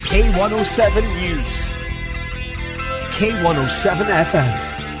K107 News. K107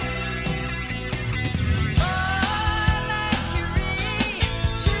 FM.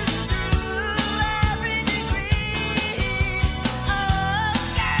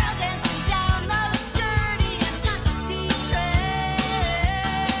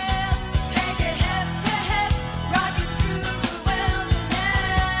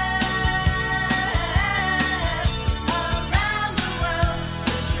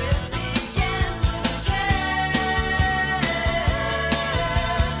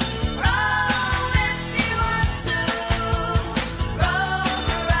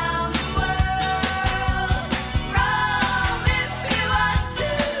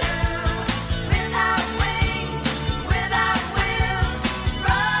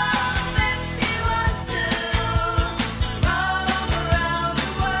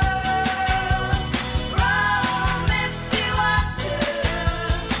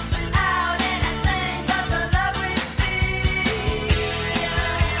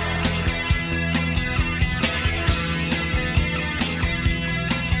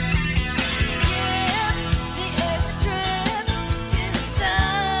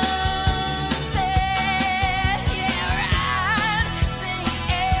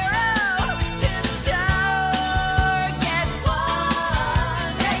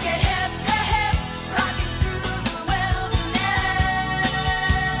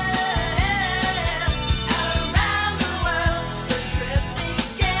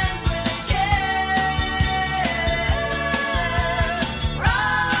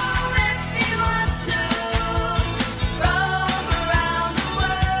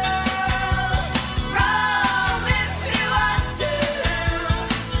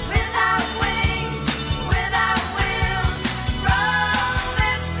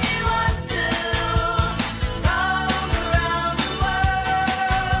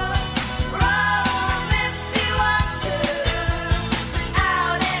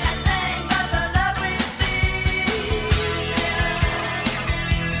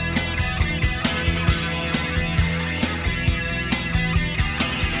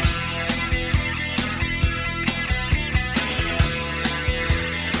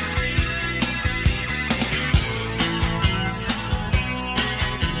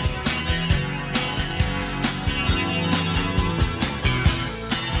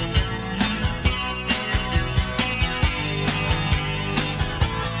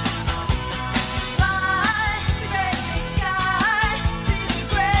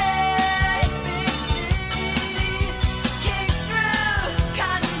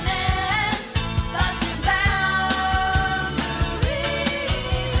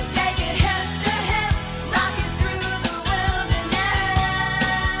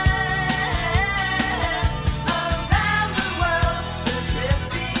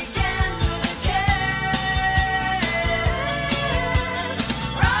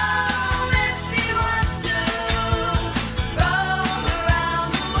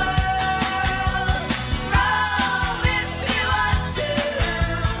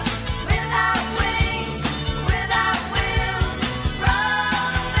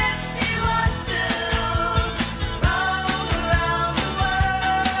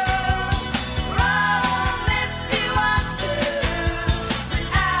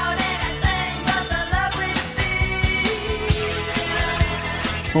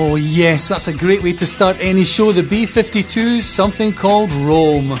 Oh yes, that's a great way to start any show. The B-52's Something Called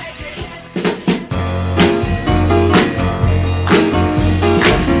Rome.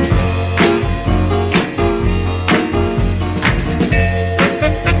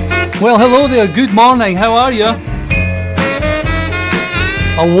 Well, hello there, good morning, how are you?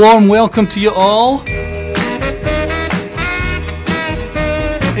 A warm welcome to you all.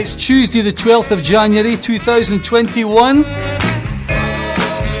 It's Tuesday the 12th of January 2021.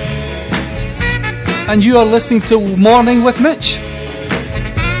 And you are listening to Morning with Mitch.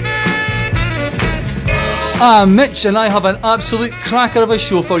 I'm Mitch and I have an absolute cracker of a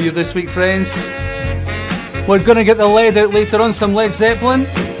show for you this week, friends. We're going to get the lead out later on, some Led Zeppelin.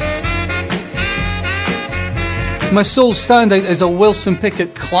 My sole standout is a Wilson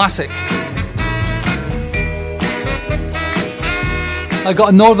Pickett classic. I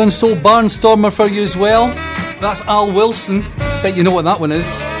got a Northern Soul Barnstormer for you as well. That's Al Wilson. Bet you know what that one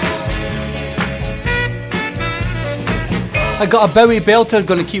is. I got a Bowie belter,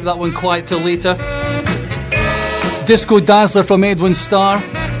 gonna keep that one quiet till later. Disco Dazzler from Edwin Starr.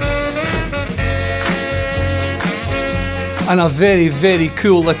 And a very, very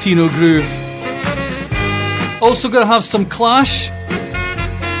cool Latino groove. Also gonna have some Clash.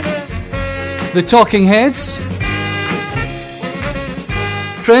 The Talking Heads.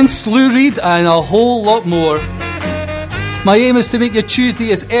 Prince, Lou Reed, and a whole lot more. My aim is to make your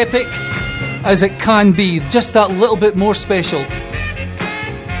Tuesday as epic as it can be, just that little bit more special.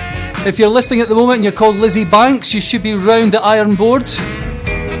 If you're listening at the moment and you're called Lizzie Banks, you should be round the iron board.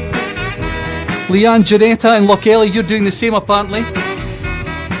 Leanne Janetta and Lochelle, you're doing the same apparently.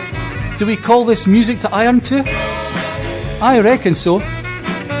 Do we call this music to iron to? I reckon so.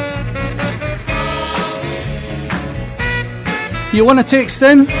 You want to text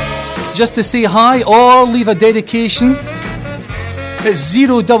in just to say hi or leave a dedication? It's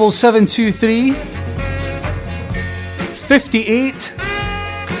 07723 58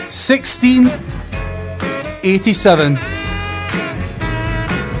 16 87.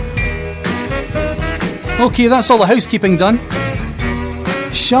 Okay, that's all the housekeeping done.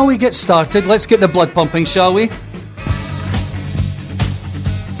 Shall we get started? Let's get the blood pumping, shall we?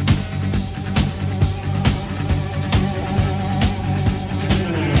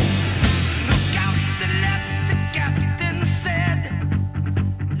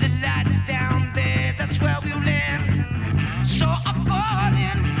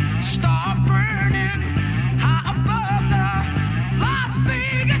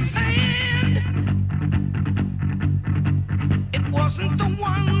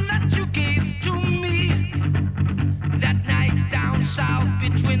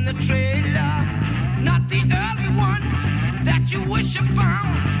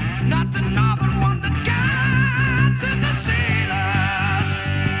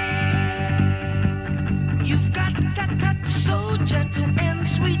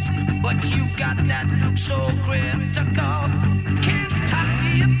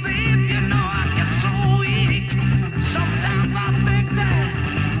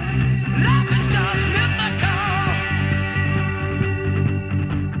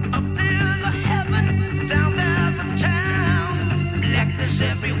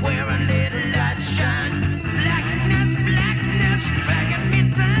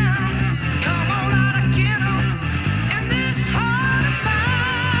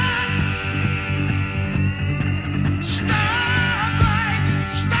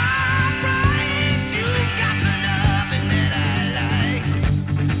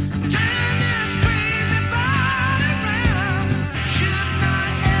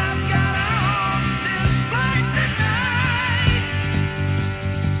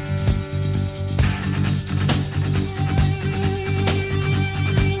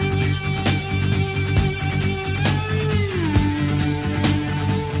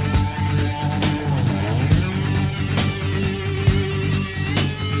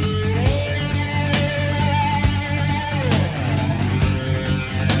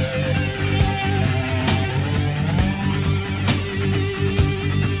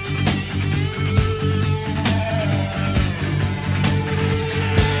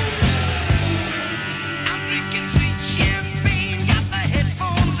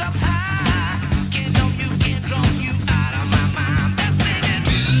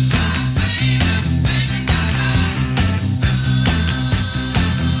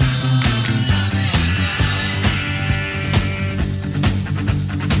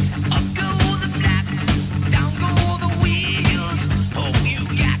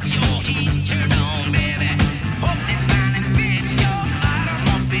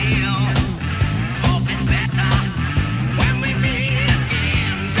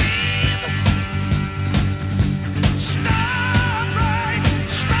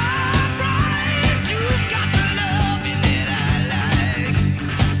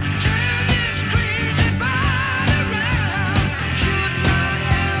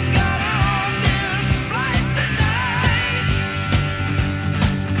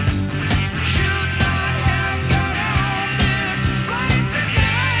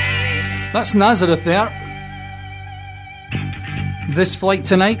 That's Nazareth there. This Flight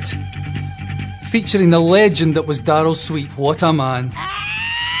Tonight, featuring the legend that was Darryl Sweet. What a man.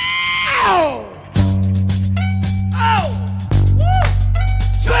 Ow! Ow! Woo!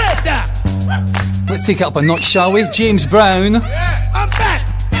 Shred that! Let's take it up a notch, shall we? James Brown. Yeah, I'm back!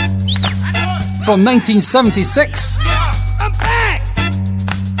 From 1976. Yeah, I'm back!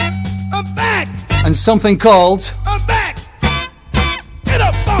 I'm back! And something called... I'm back! Get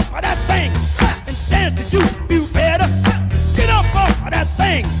up off of that thing and dance to you feel better. Get up off of that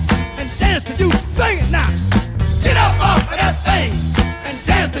thing and dance to you. Sing it now. Get up off of that thing and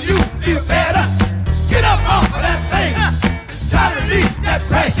dance to you feel better. Get up off of that thing. Try to release that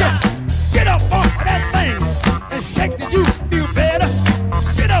pressure. Get up off of that thing and shake till you feel better.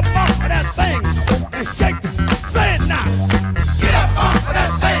 Get up off of that thing and shake till. Say it now. Get up off of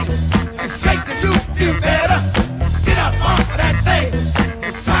that thing and shake till you feel better.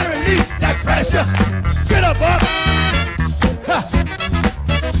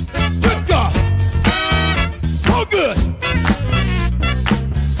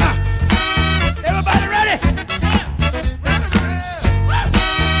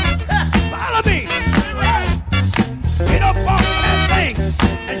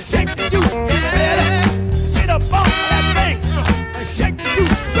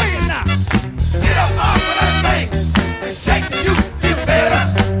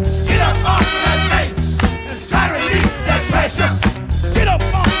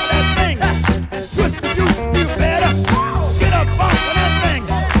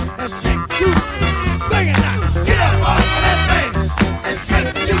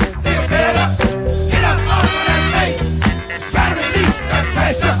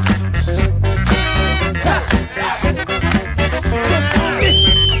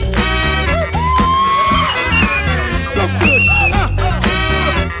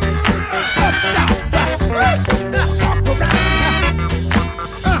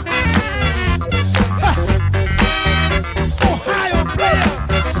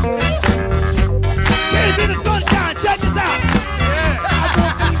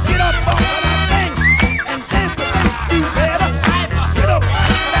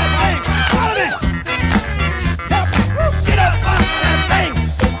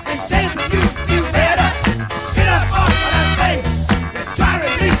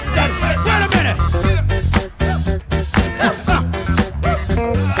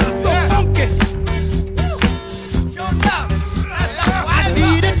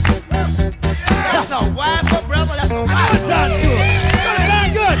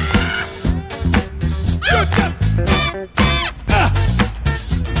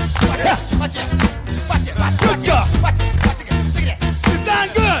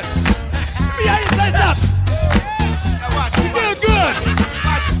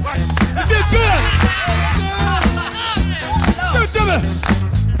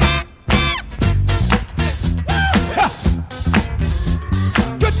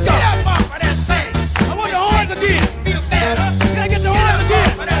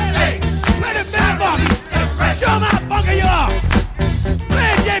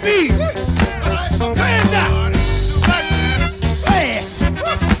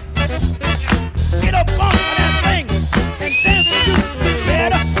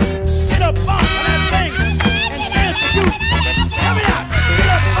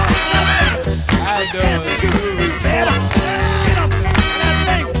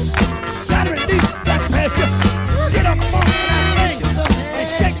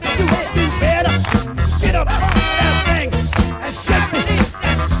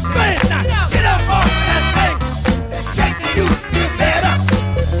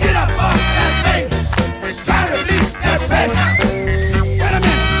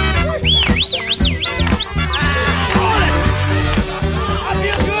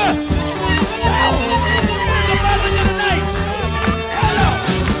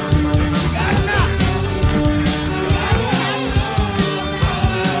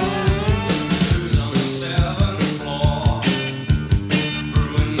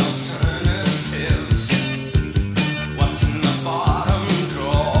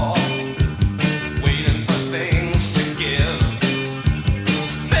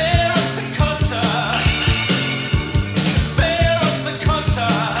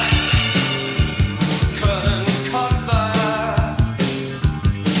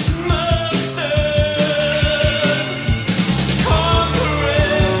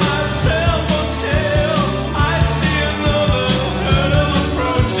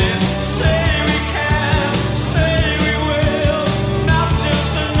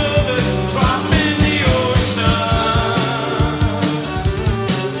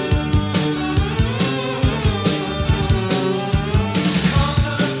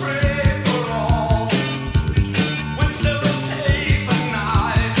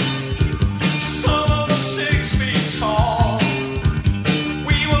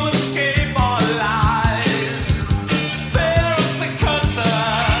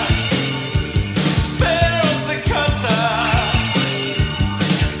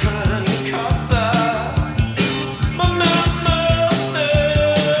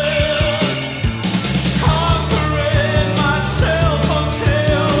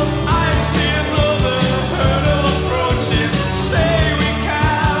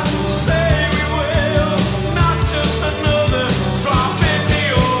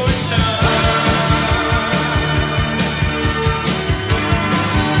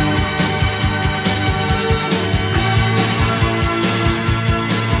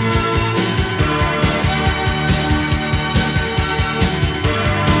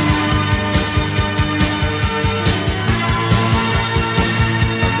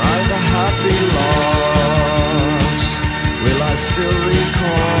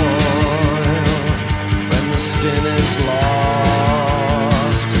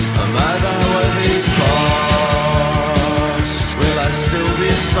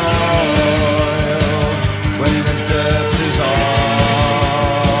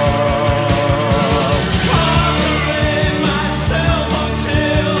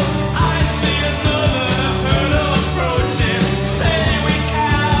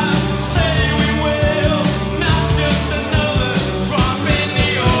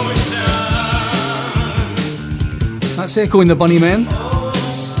 That's Echo and the Bunnymen.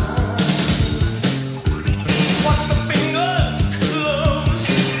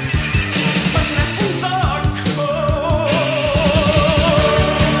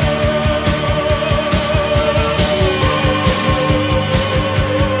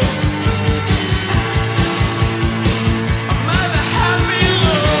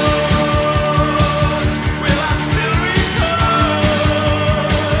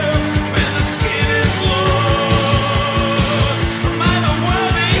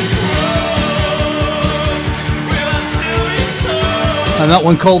 And that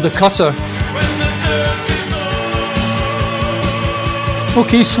one called The Cutter.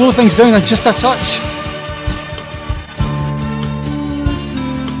 Okay, slow things down just a touch.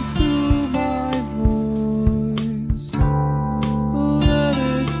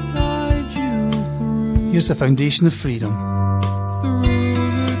 Here's the foundation of freedom.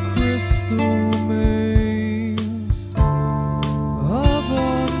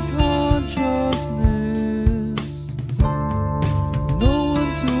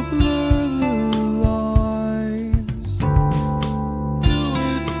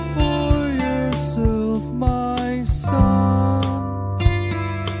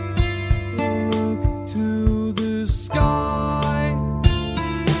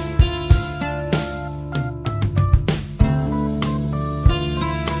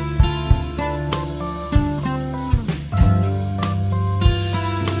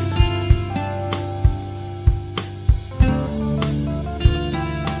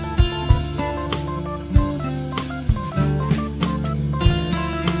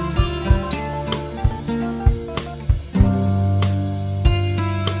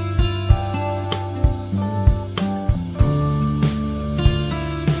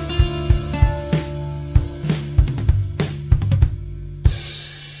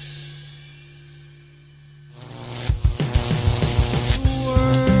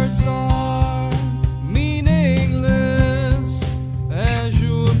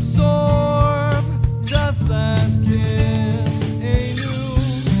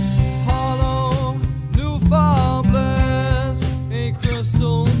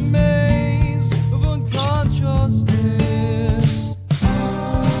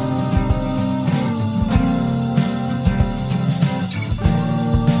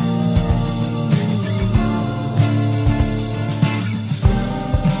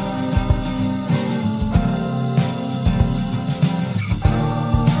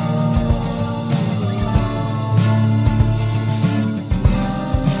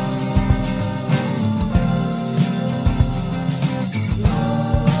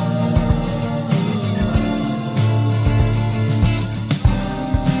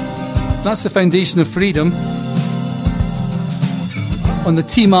 That's the foundation of freedom on the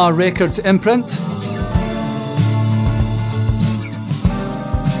T-Mar Records imprint.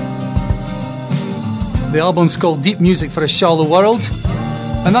 The album's called Deep Music for a Shallow World,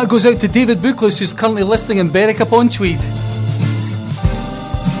 and that goes out to David Bookless, who's currently listening in Berwick upon Tweed.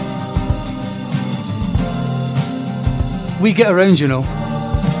 We get around, you know.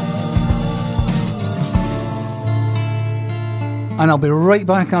 And I'll be right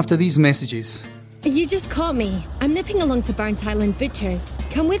back after these messages. You just caught me. I'm nipping along to Burnt Island Butchers.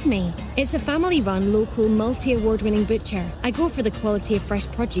 Come with me. It's a family-run, local, multi-award-winning butcher. I go for the quality of fresh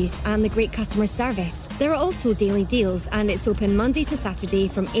produce and the great customer service. There are also daily deals, and it's open Monday to Saturday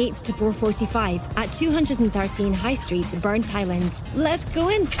from 8 to 4:45 at 213 High Street, Burnt Island. Let's go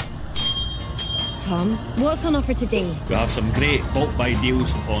in. Tom, what's on offer today? We have some great bulk buy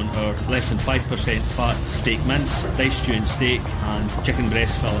deals on our less than 5% fat steak mince, diced stew and steak, and chicken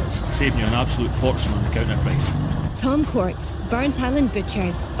breast fillets, saving you an absolute fortune on the counter price. Tom Courts, Burnt Island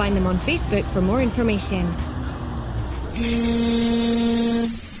Butchers. Find them on Facebook for more information.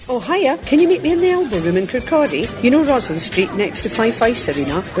 Oh, hiya. Can you meet me in the Elbow Room in Kirkcaldy? You know Roslyn Street next to Fife Ice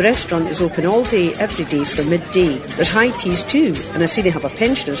Arena? The restaurant is open all day, every day from midday. There's high teas too, and I see they have a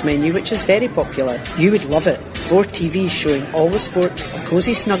pensioners menu which is very popular. You would love it. 4 TVs showing all the sport, a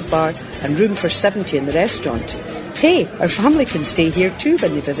cosy snug bar, and room for 70 in the restaurant. Hey, our family can stay here too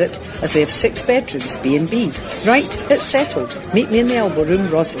when they visit, as they have 6 bedrooms, B&B. Right, it's settled. Meet me in the Elbow Room,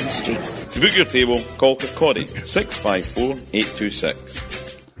 Roslyn Street. To book your table, call Kirkcaldy 654 826.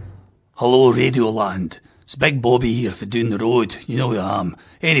 Hello, Radioland. It's Big Bobby here for Down the Road. You know who I am.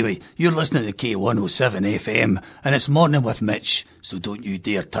 Anyway, you're listening to K107 FM, and it's Morning with Mitch, so don't you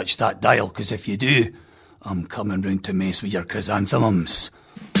dare touch that dial, because if you do, I'm coming round to mess with your chrysanthemums.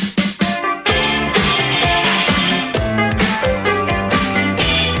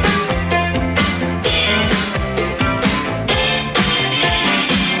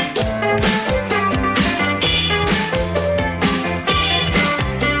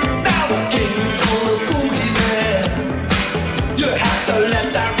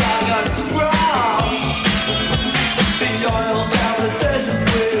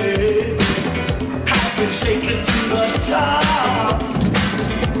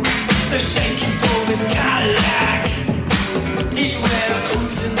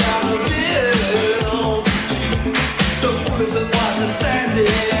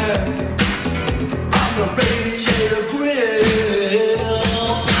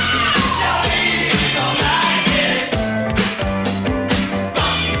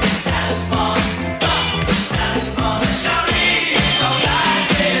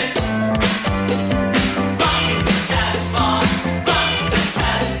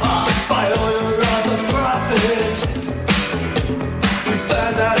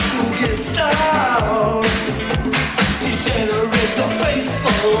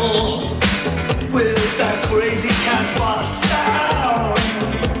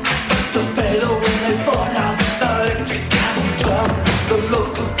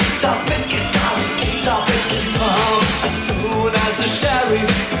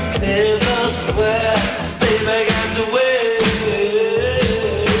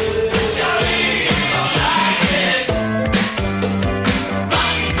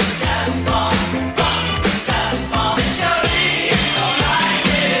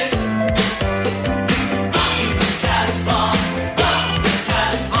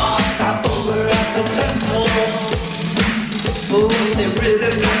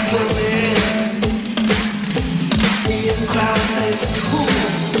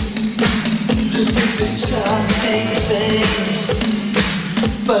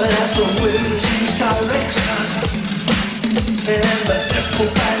 But as the wind changed direction and the tempo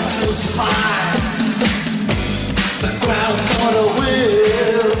began to fly, the crowd caught a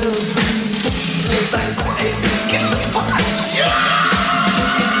wind with that crazy killer punch.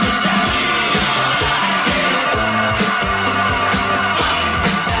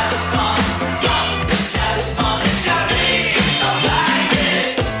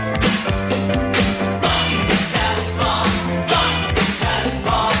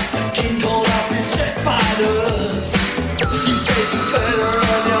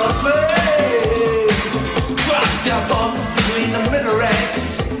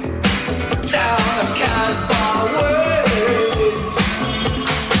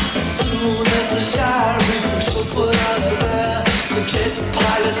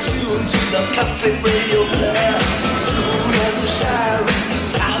 Captain radio blare. Soon as the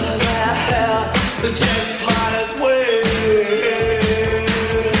sheriff's out of their hair, the jet pilots wave.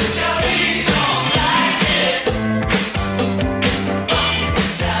 Shawty don't like it.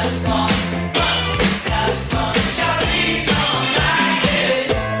 That's fun. That's fun. Shawty don't like it.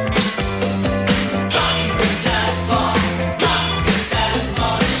 That's fun. That's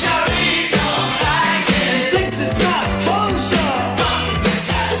fun. Shawty don't like it. Thinks it's not kosher.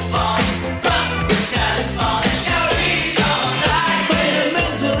 That's fun.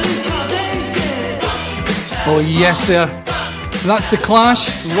 Oh yes there. That's The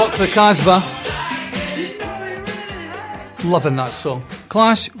Clash, Rock the Casbah. Loving that song.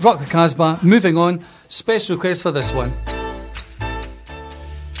 Clash, Rock the Casbah. Moving on. Special request for this one.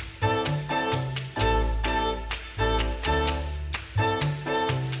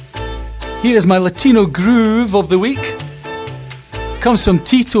 Here is my Latino groove of the week. Comes from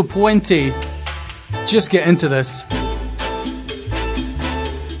Tito Puente. Just get into this.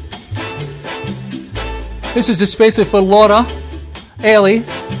 This is especially for Laura, Ellie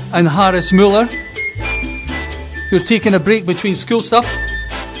and Harris Muller, who are taking a break between school stuff.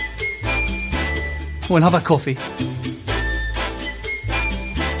 Go and have a coffee.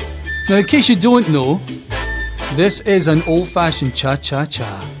 Now, in case you don't know, this is an old-fashioned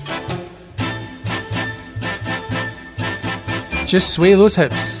cha-cha-cha. Just sway those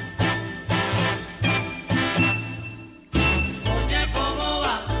hips.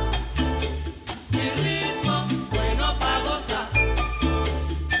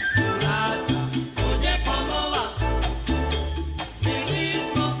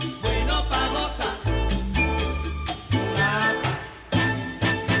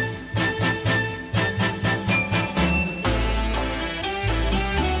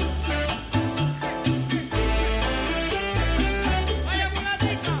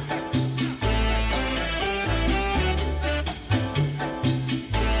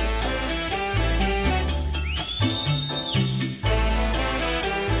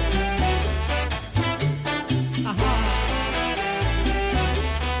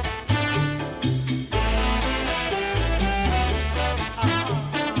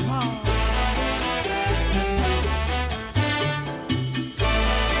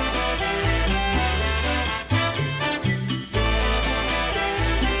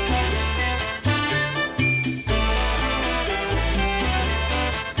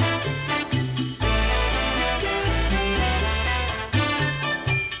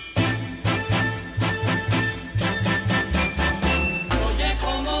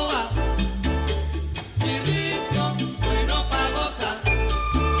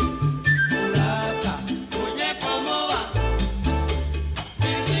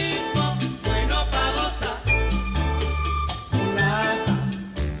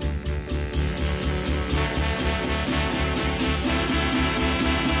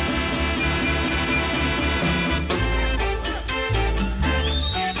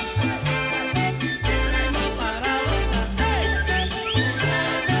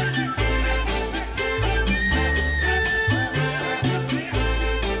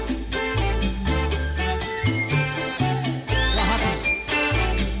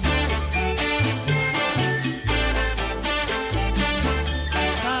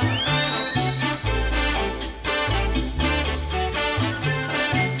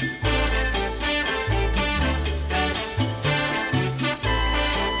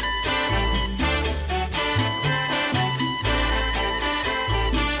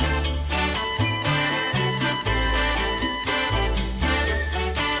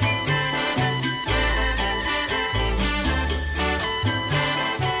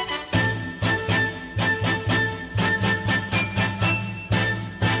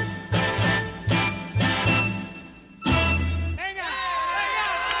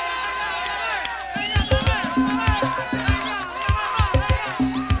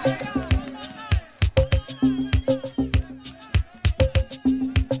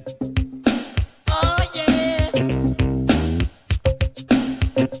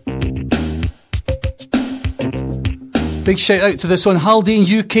 Big shout out to this one, Haldane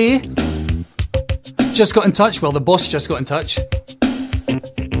UK. Just got in touch, well, the boss just got in touch.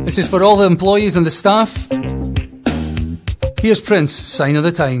 This is for all the employees and the staff. Here's Prince, Sign of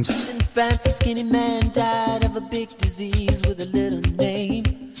the Times. In France, a skinny man died of a big disease with a little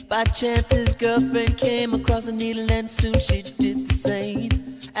name. By chance, his girlfriend came across a needle and soon she did the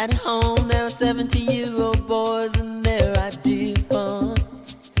same. At home, there were 17-year-old boys and their idea of fun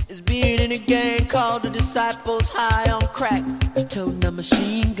is being in a gang called the Disciples, high on crack, toting a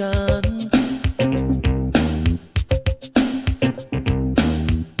machine gun.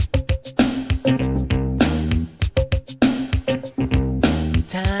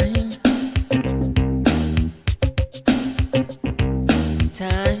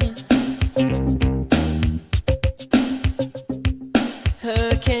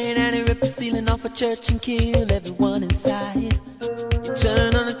 Church and kill everyone inside. You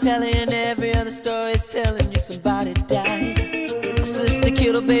turn on the telly and every other story is telling you somebody died. My sister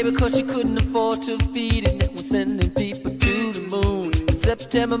killed her baby cause she couldn't afford to feed it, and was sending people to the moon. In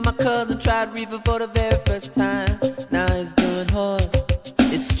September my cousin tried reefer for the very first time. Now he's doing horse.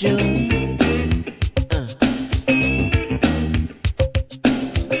 It's June.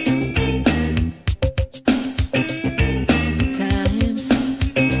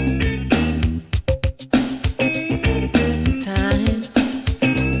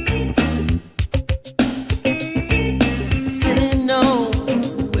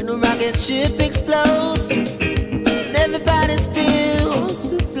 Ship explodes and everybody still wants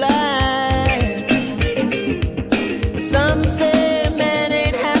to fly. Some say man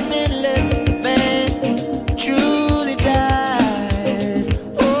ain't happy unless man truly dies.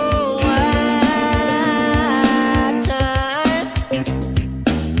 Oh, why time.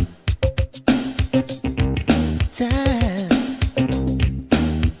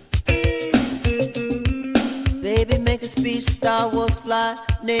 Baby, make a speech, Star Wars fly.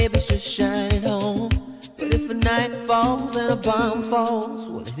 Neighbors just shine at home. But if a night falls and a bomb falls,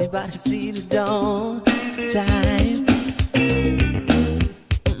 will everybody see the dawn? Time.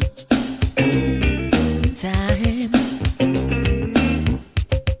 Time.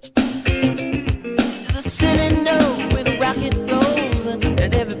 There's a silly note when a rocket blows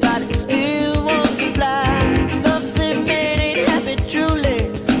and everybody still wants to fly. Some say man ain't happy truly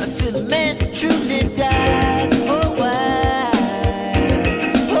until a man truly dies. Oh, why?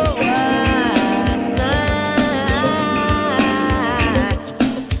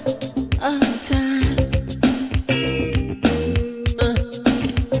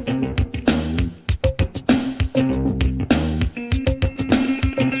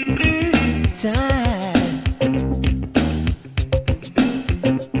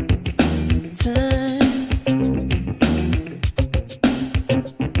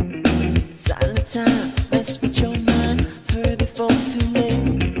 Hurry before it's too late.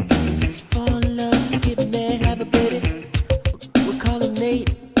 Let's fall in love, get married, have a baby. We'll call him Nate,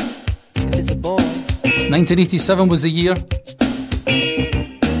 if it's a boy. 1987 was the year.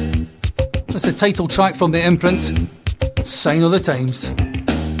 That's the title track from the imprint, Sign of the Times.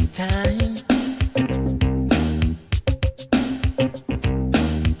 Time.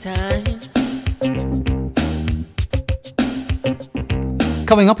 Times.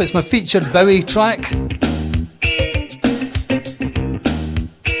 Coming up, it's my featured Bowie track.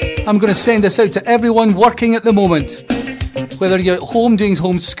 I'm going to send this out to everyone working at the moment. Whether you're at home doing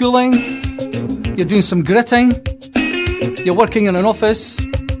homeschooling, you're doing some gritting, you're working in an office.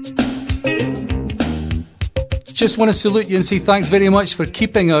 Just want to salute you and say thanks very much for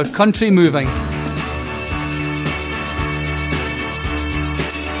keeping our country moving.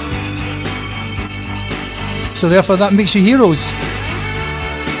 So therefore that makes you heroes.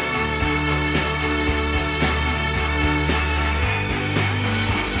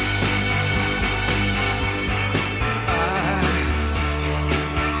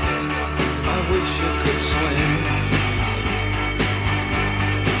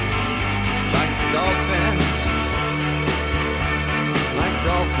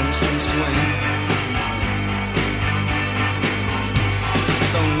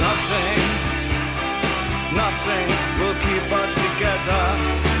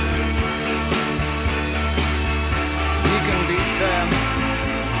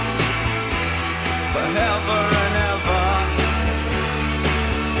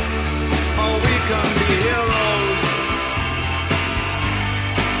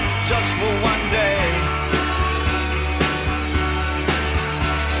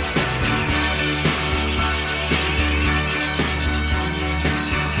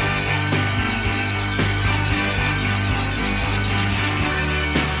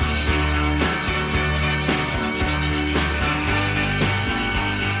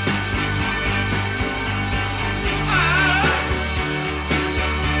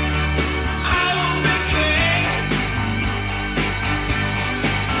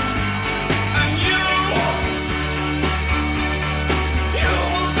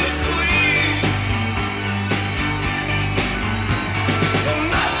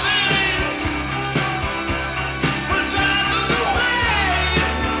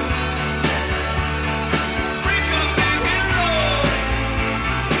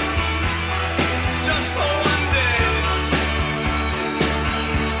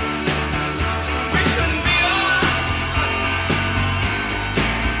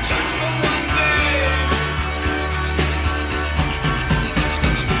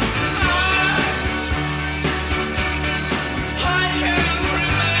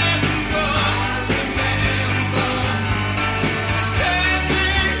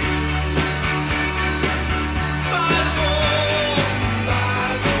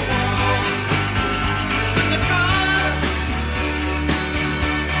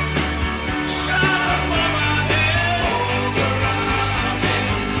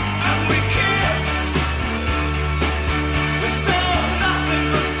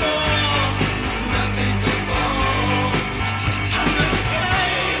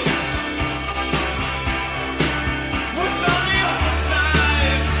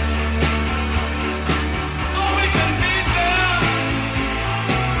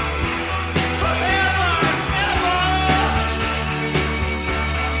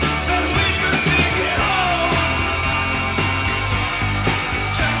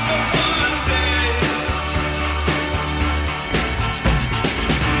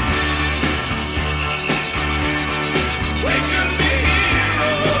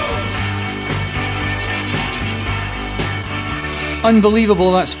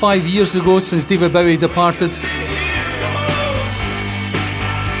 Unbelievable, that's 5 years ago since David Bowie departed.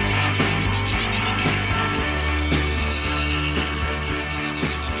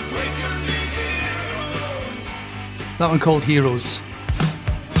 That one called Heroes.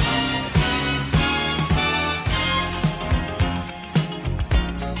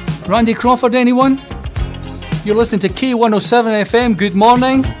 Randy Crawford, anyone? You're listening to K107 FM. Good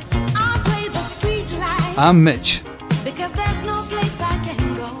morning. I'm Mitch. Because there's no place I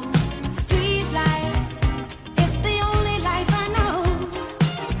can go. Street life, it's the only life I know.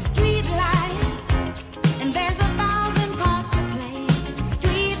 Street life, and there's 1,000 parts to play.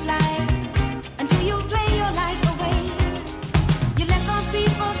 Street life, until you play your life away. You let those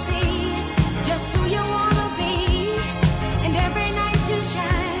people see just who you wanna be, and every night you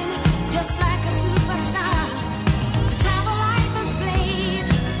shine just like a superstar. It's how a life is played,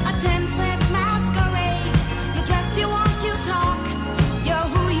 a 10-cent masquerade. You dress, you walk, you talk, you're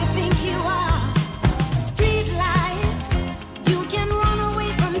who you think you are. Street life, you can run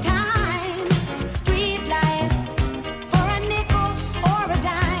away from time. Street life, for a nickel or a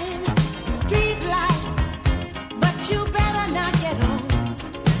dime. Street life, but you better not get old.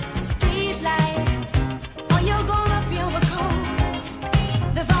 Street life, or you're gonna feel the cold.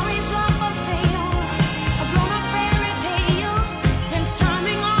 There's always love for sale, a grown-up fairy tale. Prince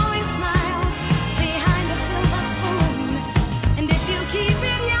Charming always smiles behind a silver spoon. And if you keep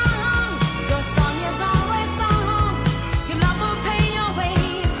it young, your song is always sung. Your love will pay your way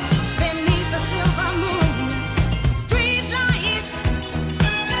beneath the silver moon. Street life,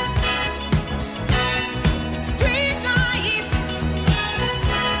 street life,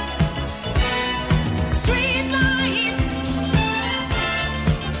 street life.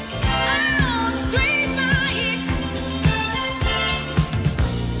 Oh, street life.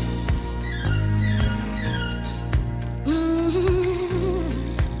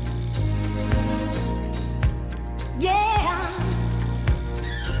 Yeah.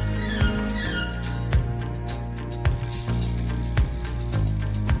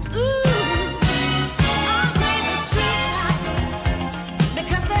 I play the street life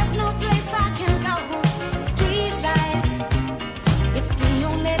because there's no place I can go. Street life, it's the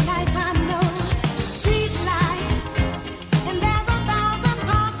only life I know. Street life, and there's 1,000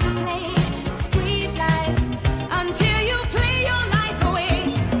 parts to play. Street life, until you play your life away.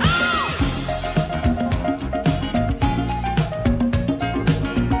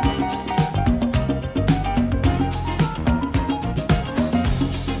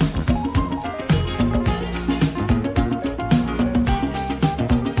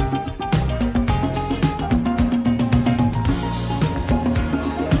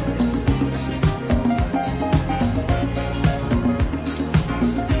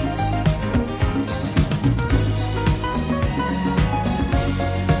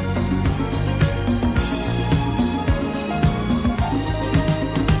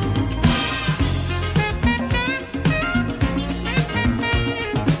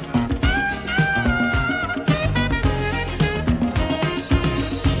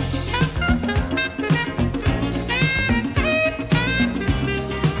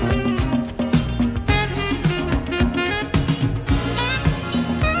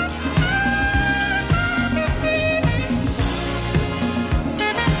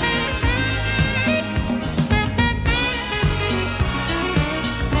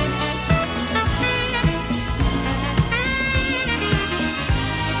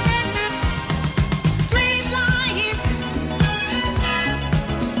 Street life,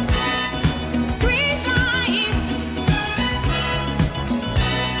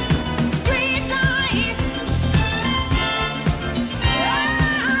 street life, street life,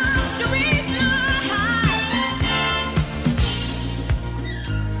 street life.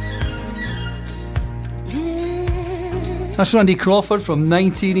 That's Randy Crawford from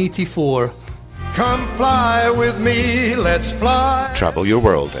 1984. Come fly with me, let's fly. Travel your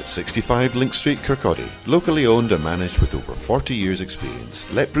world at 65 Link Street, Kirkcaldy. Locally owned and managed with over 40 years experience.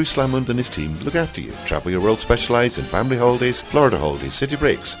 Let Bruce Lamond and his team look after you. Travel your world specialise in family holidays, Florida holidays, city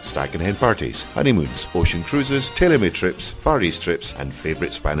breaks, stag and hen parties, honeymoons, ocean cruises, tailor-made trips, Far East trips and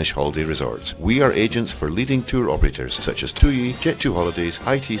favourite Spanish holiday resorts. We are agents for leading tour operators such as TUI, Jet2 Holidays,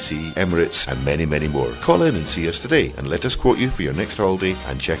 ITC, Emirates and many, many more. Call in and see us today and let us quote you for your next holiday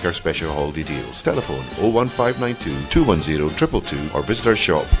and check our special holiday deals. Telephone 01592 210 222 or visit our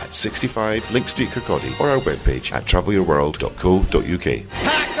shop at 65 Link Street, Kirkcaldy or our webpage at travelyourworld.co.uk.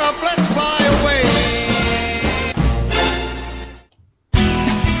 Pack up, let's fly away.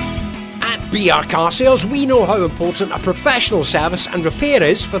 At BR Car Sales, we know how important a professional service and repair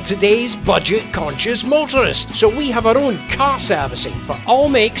is for today's budget-conscious motorist. So we have our own car servicing for all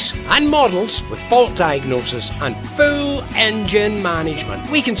makes and models with fault diagnosis and full engine management.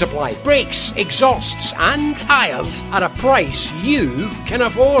 We can supply brakes, exhausts and tyres at a price you can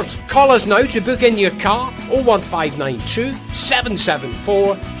afford. Call us now to book in your car 01592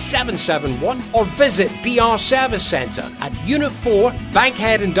 774 771 or visit BR Service Centre at Unit 4,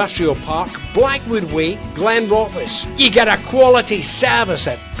 Bankhead Industrial Park, Blackwood Way, Glenrothes. You get a quality service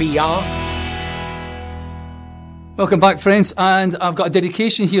at BR. Welcome back, friends, and I've got a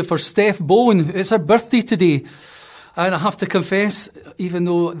dedication here for Steph Bowen. It's her birthday today, and I have to confess, even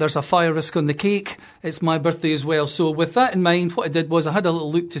though there's a fire risk on the cake, it's my birthday as well. So with that in mind, what I did was I had a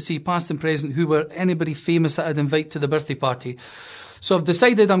little look to see past and present who were anybody famous that I'd invite to the birthday party. So I've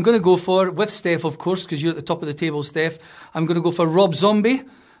decided I'm going to go for, with Steph of course, because you're at the top of the table, Steph, I'm going to go for Rob Zombie,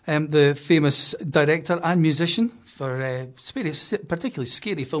 the famous director and musician for particularly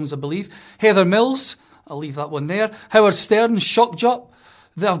scary films, I believe. Heather Mills, I'll leave that one there. Howard Stern, Shock Jock.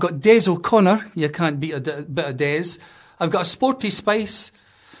 I've got Des O'Connor, you can't beat a bit of Des. I've got a Sporty Spice.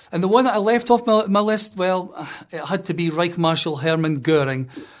 And the one that I left off my list, well, it had to be Reich Marshal Hermann Goering.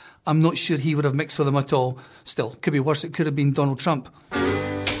 I'm not sure he would have mixed with him at all. Still, could be worse, it could have been Donald Trump.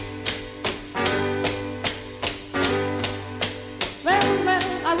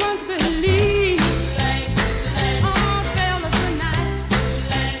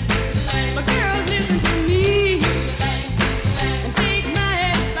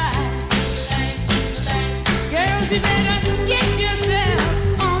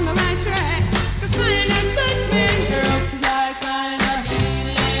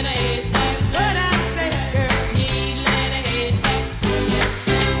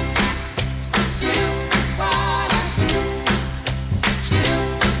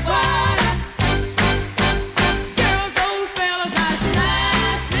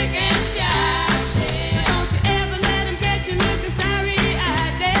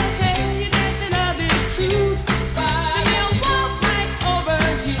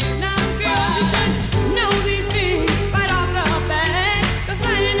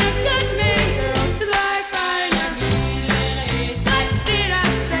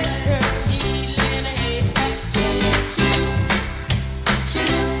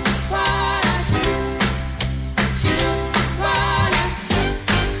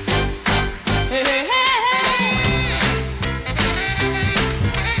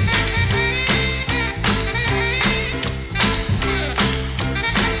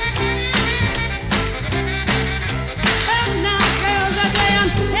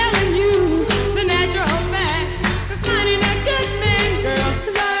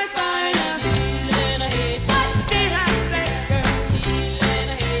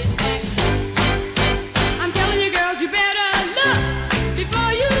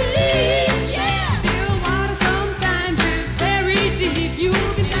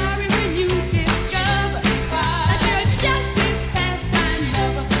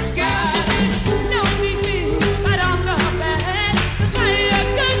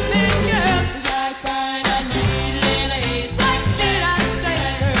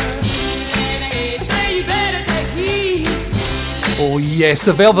 Oh yes,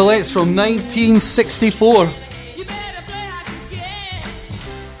 the Velvelettes from 1964.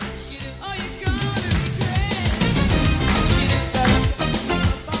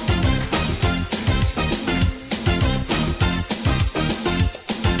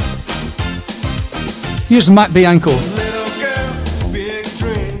 Here's Matt Bianco.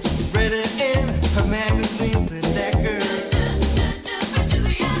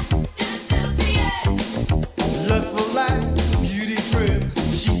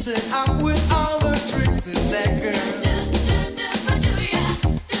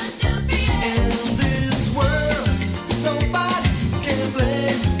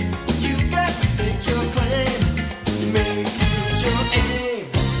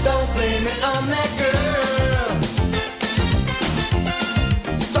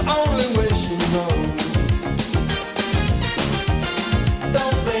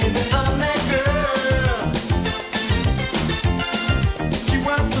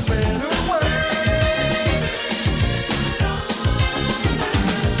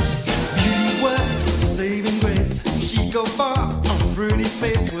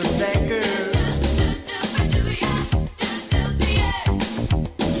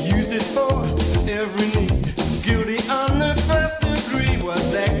 Used it for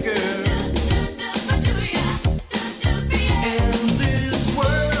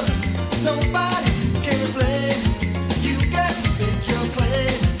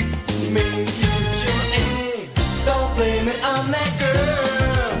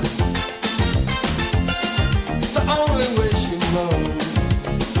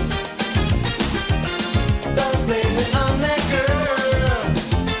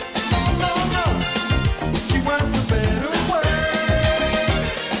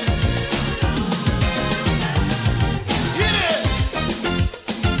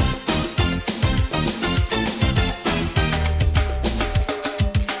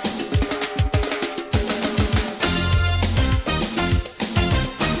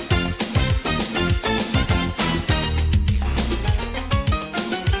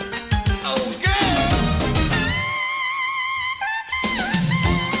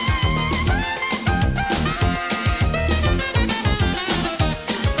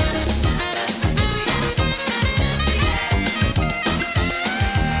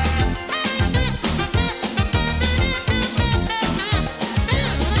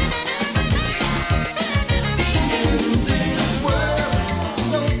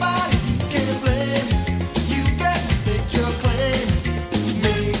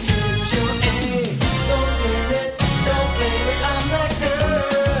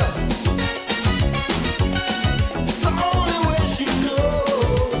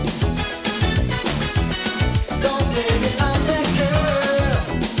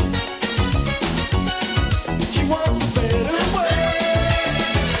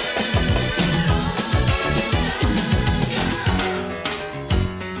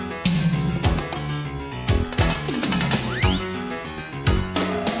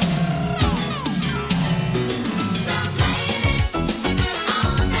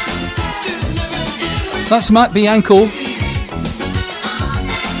That's Matt Bianco.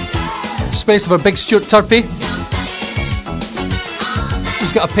 Space of our big Stuart Turpey.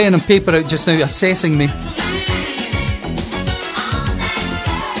 He's got a pen and paper out just now assessing me.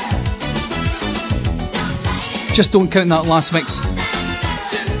 Just don't count that last mix.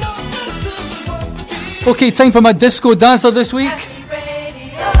 Okay, time for my disco dancer this week.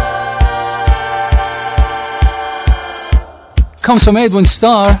 Comes from Edwin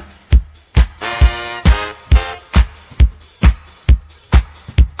Starr.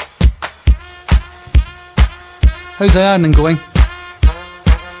 How's the ironing going?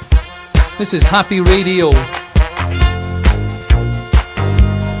 This is Happy Radio.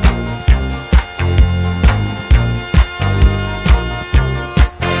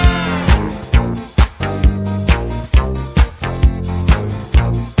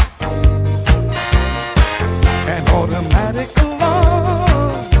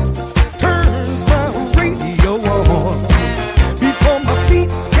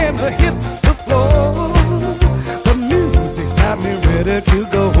 To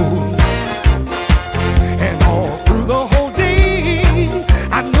go, and all through the whole day,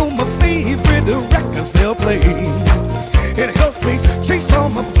 I know my favorite records they'll play. It helps me chase all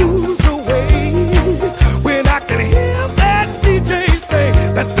my blues away when I can hear that DJ say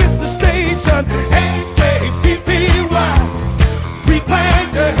that this is station HJPPY. We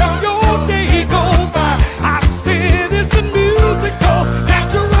plan to help your day go by. I said it's a musical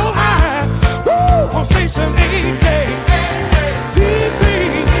natural high. Woo, on station HJ.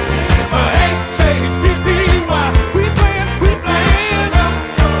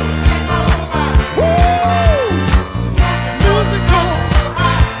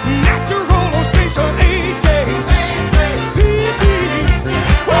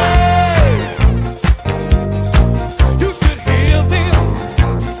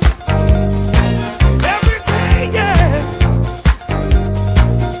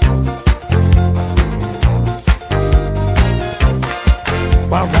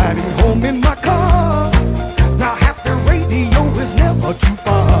 While riding home in my car, now happy radio is never too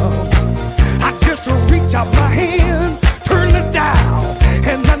far. I just reach out my hand, turn the dial,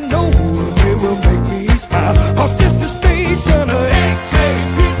 and I know it will make me smile. 'Cause this is station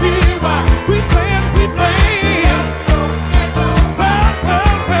HJPPY. We plan, we plan.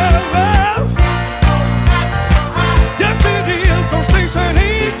 Well. Yes, it is on station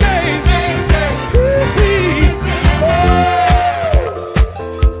HJPPY.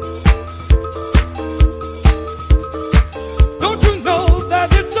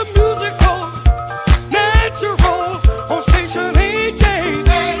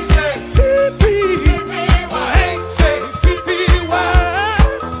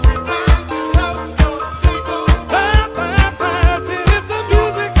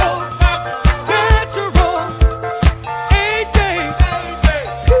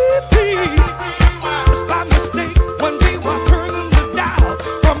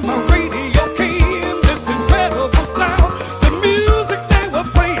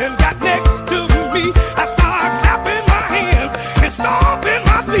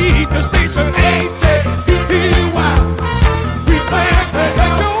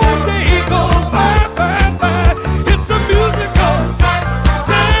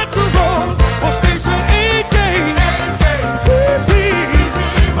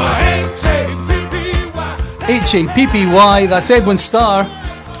 HJPPY, that's Edwin Starr.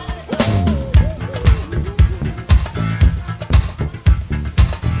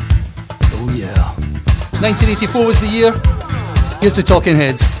 Oh yeah. 1984 was the year. Here's the Talking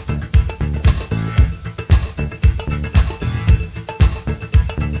Heads.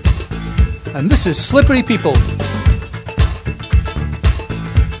 And this is Slippery People.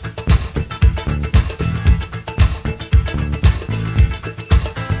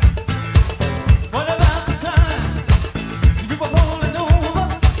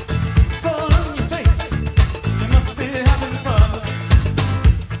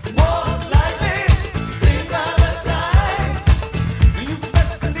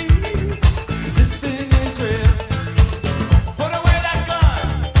 Put away that gun,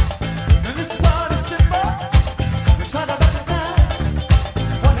 and this party simple.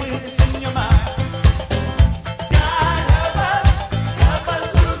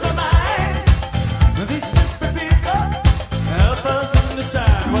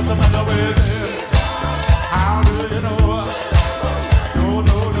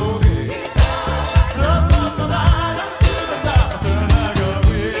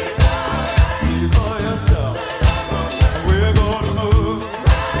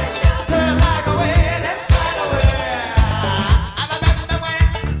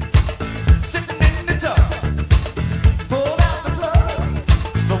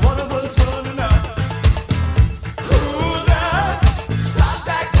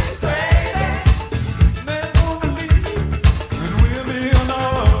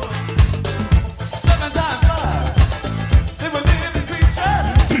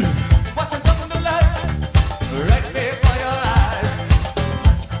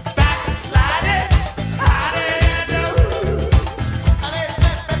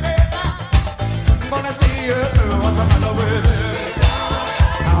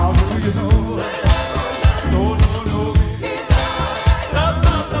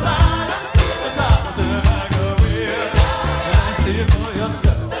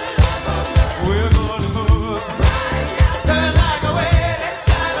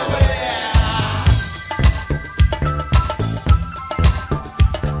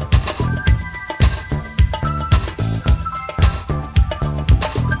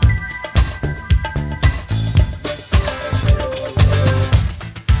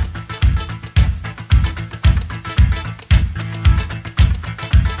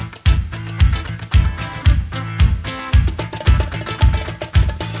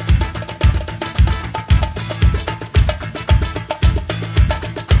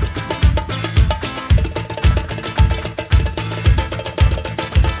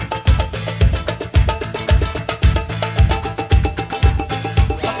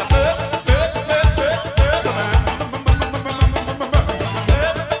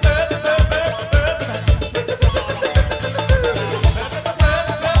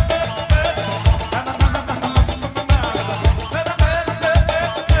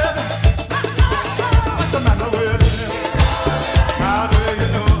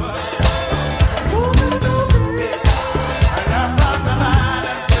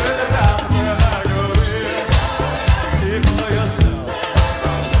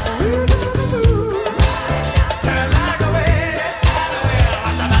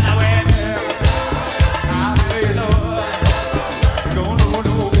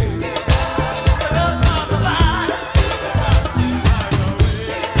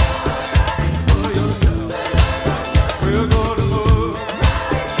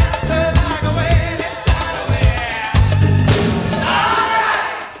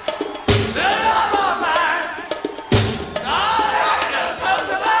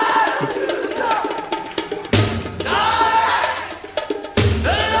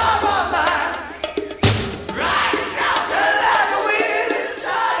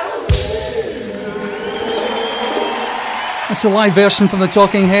 That's the live version from the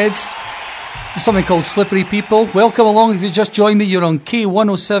Talking Heads. It's something called Slippery People. Welcome along. If you just joined me, you're on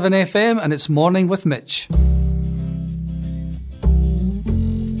K107 FM and it's Morning with Mitch.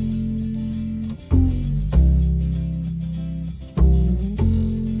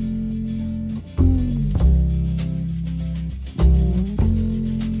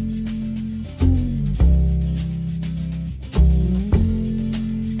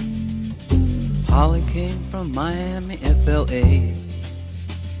 Holly came from Miami, FLA,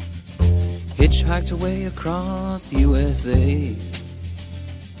 hitchhiked her way across USA,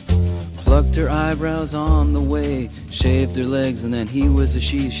 plucked her eyebrows on the way, shaved her legs, and then he was a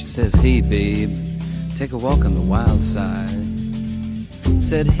she. She says, hey babe, take a walk on the wild side.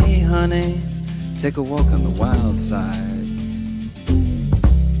 Said, hey honey, take a walk on the wild side.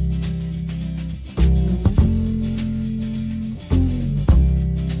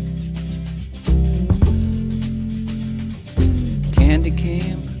 Candy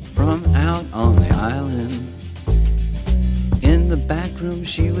came from out on the island. In the back room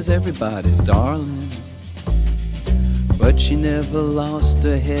she was everybody's darling, but she never lost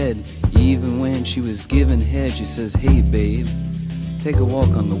her head. Even when she was given head, she says, hey babe, take a walk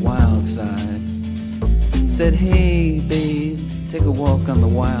on the wild side. Said, hey babe, take a walk on the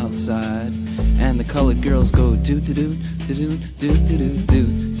wild side. And the colored girls go do do do do do do do do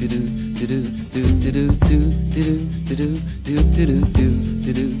do do.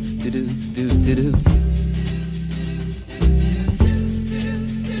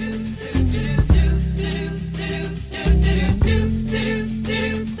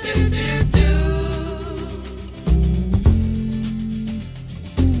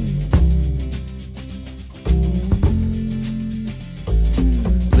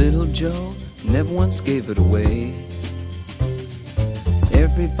 Little Joe never once gave it away.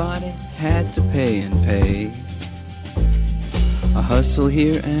 Everybody had to pay and pay. A hustle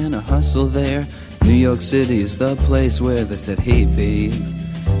here and a hustle there. New York City is the place where they said, hey babe,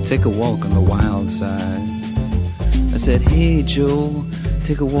 take a walk on the wild side. I said, hey Joe,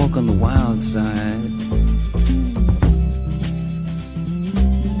 take a walk on the wild side.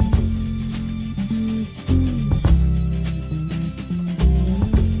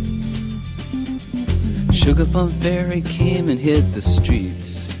 Sugar Plum Fairy came and hit the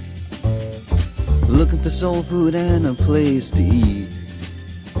streets, looking for soul food and a place to eat.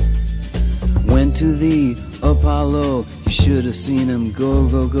 Went to the Apollo, you should have seen him go,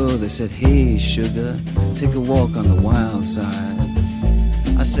 go, go. They said, hey sugar, take a walk on the wild side.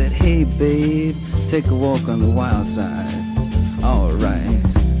 I said, hey babe, take a walk on the wild side. Alright.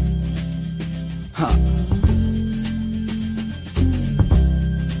 Ha.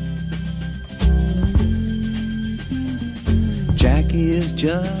 Jackie is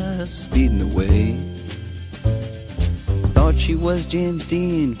just speeding away. Thought she was James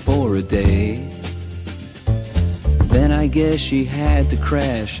Dean for a day. Then I guess she had to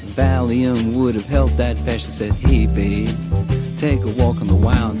crash. Valium would have helped that patch. I said, hey babe, take a walk on the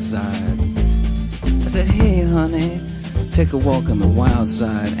wild side. I said, hey honey, take a walk on the wild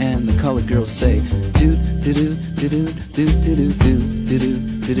side. And the colored girls say, do do do do do do do do do do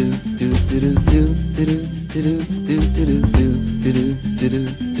do do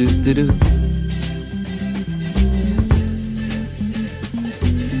do do do.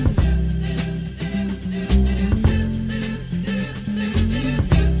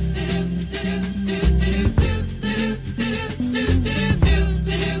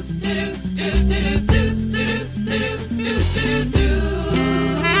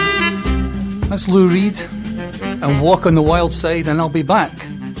 That's Lou Reed and Walk on the Wild Side, and I'll be back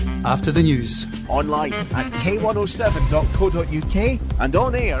after the news. Online at k107.co.uk and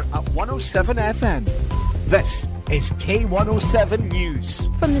on air at 107 FM. This is K107 News.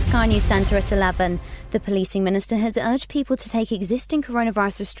 From the Sky News Centre at 11. The policing minister has urged people to take existing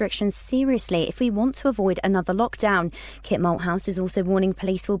coronavirus restrictions seriously if we want to avoid another lockdown. Kit Malthouse is also warning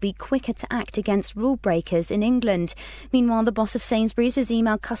police will be quicker to act against rule breakers in England. Meanwhile, the boss of Sainsbury's has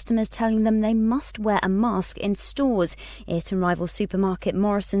emailed customers telling them they must wear a mask in stores. It and rival supermarket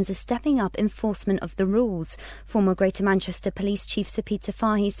Morrison's is stepping up enforcement of the rules. Former Greater Manchester Police Chief Sir Peter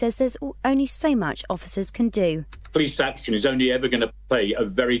Fahey says there's only so much officers can do. Police action is only ever going to play a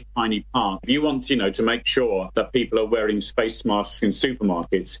very tiny part. If you want, to make sure that people are wearing face masks in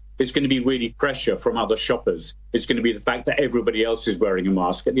supermarkets, it's going to be really pressure from other shoppers. It's going to be the fact that everybody else is wearing a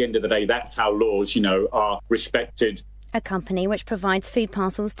mask. At the end of the day, that's how laws, are respected. A company which provides food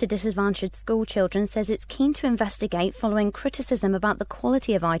parcels to disadvantaged school children says it's keen to investigate following criticism about the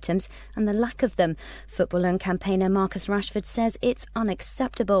quality of items and the lack of them. Footballer and campaigner Marcus Rashford says it's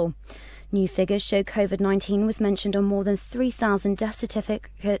unacceptable. New figures show COVID-19 was mentioned on more than 3,000 death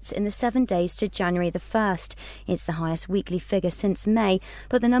certificates in the 7 days to January the 1st. It's the highest weekly figure since May,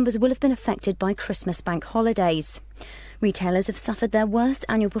 but the numbers will have been affected by Christmas bank holidays. Retailers have suffered their worst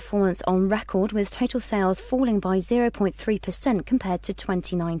annual performance on record, with total sales falling by 0.3% compared to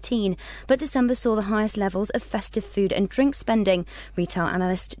 2019. But December saw the highest levels of festive food and drink spending. Retail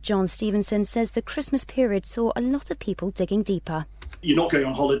analyst John Stevenson says the Christmas period saw a lot of people digging deeper. You're not going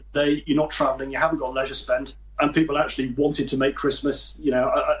on holiday, you're not travelling, you haven't got leisure spend, and people actually wanted to make Christmas,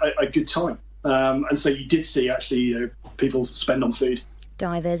 a good time. And so you did see actually, people spend on food.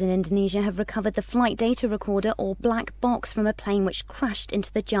 Divers in Indonesia have recovered the flight data recorder, or black box, from a plane which crashed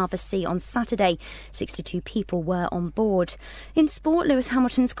into the Java Sea on Saturday. 62 people were on board. In sport, Lewis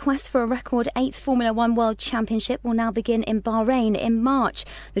Hamilton's quest for a record 8th Formula One World Championship will now begin in Bahrain in March.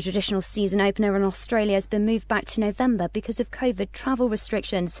 The traditional season opener in Australia has been moved back to November because of COVID travel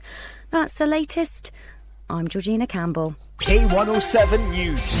restrictions. That's the latest. I'm Georgina Campbell. K107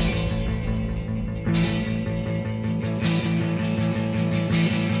 News.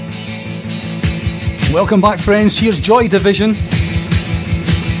 Welcome back, friends. Here's Joy Division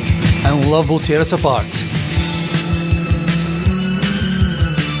and Love Will Tear Us Apart.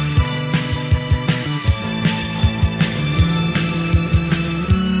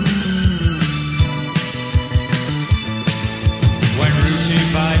 When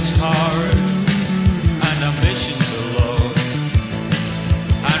routine bites hard and ambitions are low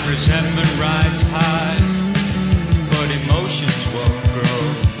and resentment rides high, but emotions won't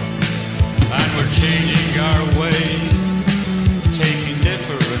grow. And we're changing our ways, taking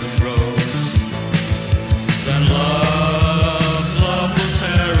different roads. Then love will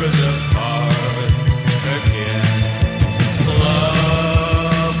tear us apart again.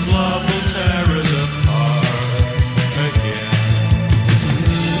 Love will tear us apart again.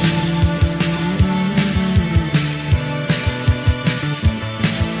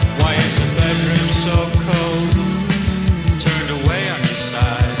 Why is the bedroom so cold? Turned away on your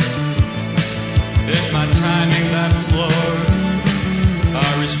side. Is my timing that floored?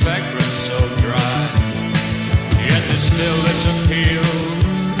 Our respect runs so dry. Yet there's still this appeal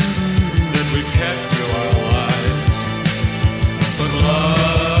that we've kept through our lives. But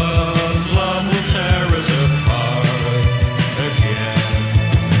love will tear us apart again.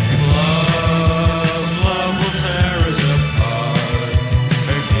 Love will tear us apart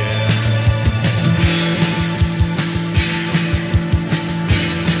again.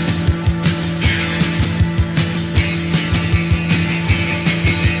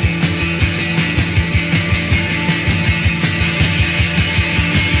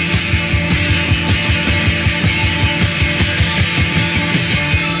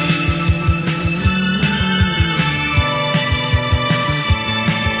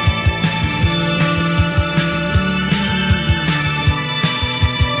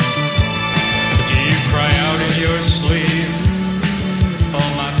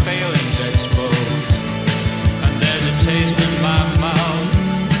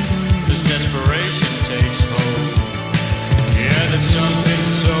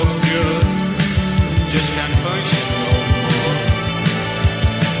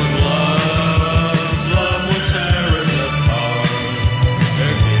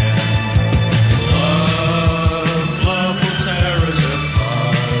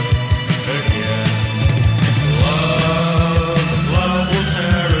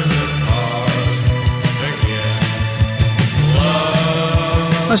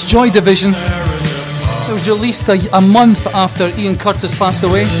 That's Joy Division. It was released a month after Ian Curtis passed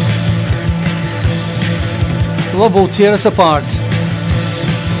away. Love Will Tear Us Apart.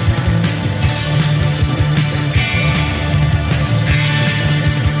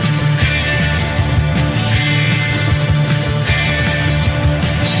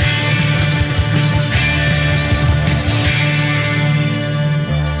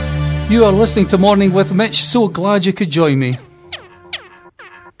 You are listening to Morning with Mitch. So glad you could join me.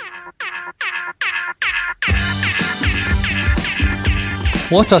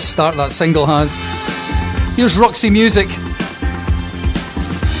 What a start that single has. Here's Roxy Music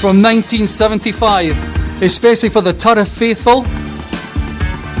from 1975, especially for the Turriff faithful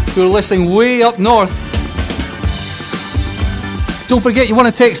who are listening way up north. Don't forget, you want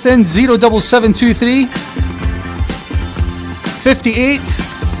to text in 07723 58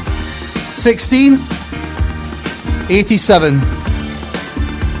 16 87.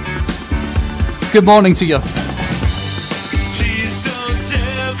 Good morning to you.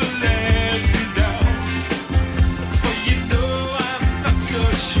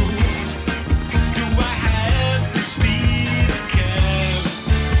 Do I have the speed to carry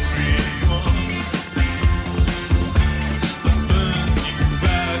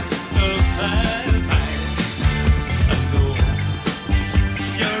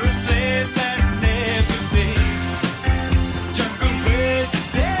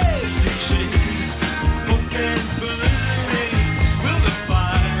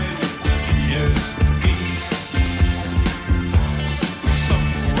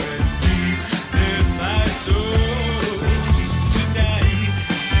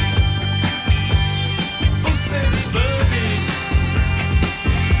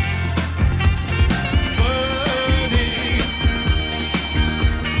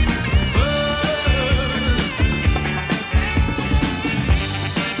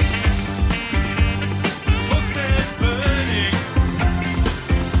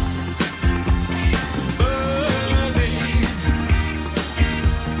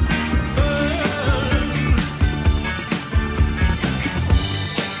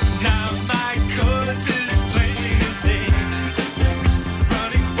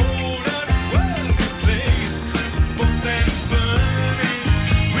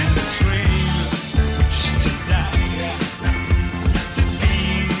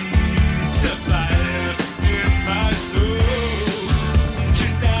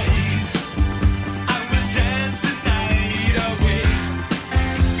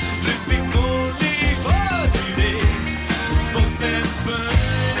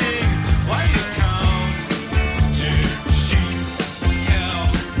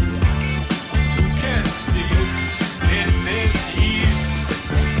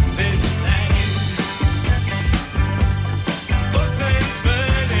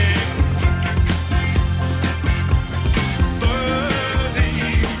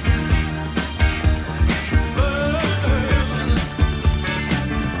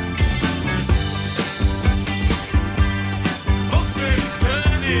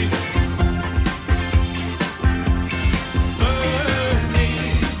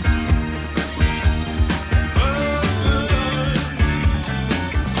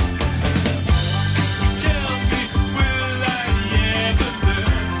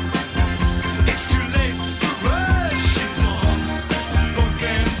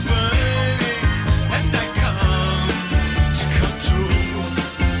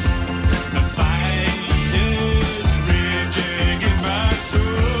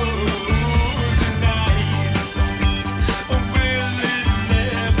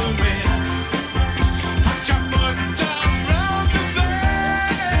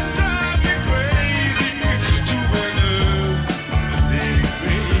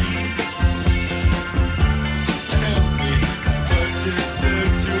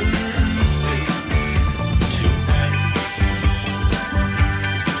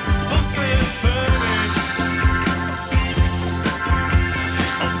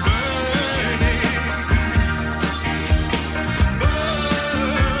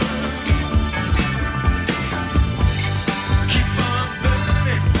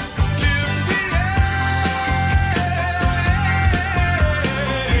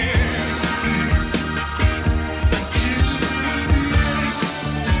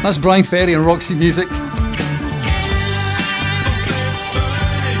That's Brian Ferry and Roxy Music.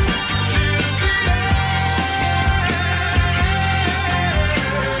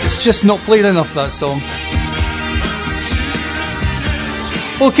 It's just not played enough, that song.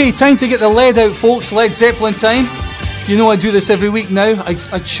 Okay, time to get the lead out, folks. Led Zeppelin time. You know I do this every week now.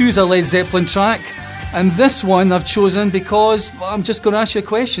 I choose a Led Zeppelin track, and this one I've chosen because I'm just going to ask you a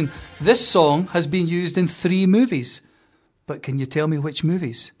question. This song has been used in 3 movies, but can you tell me which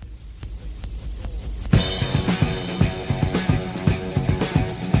movies?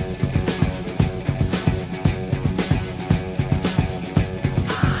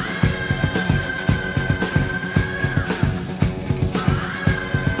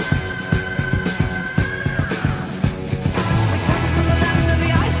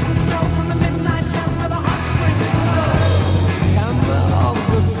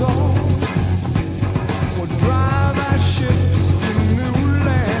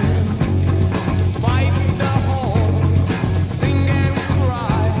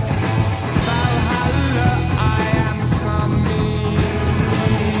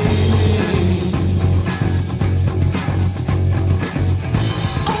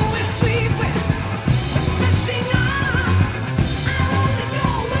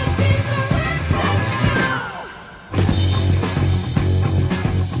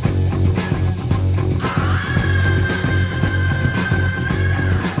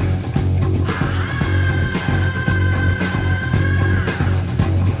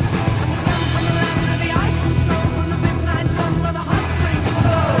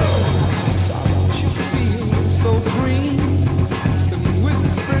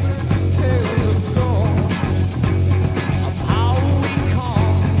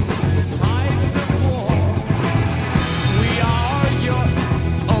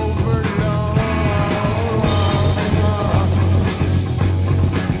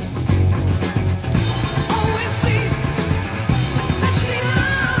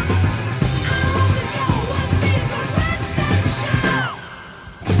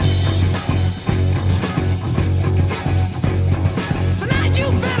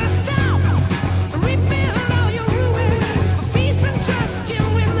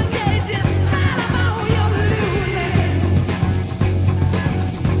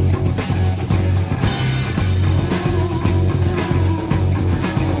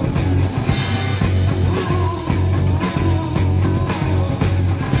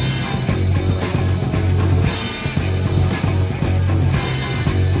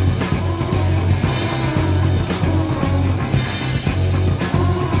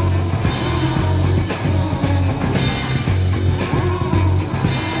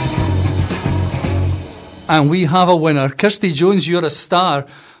 And we have a winner. Kirsty Jones, you're a star.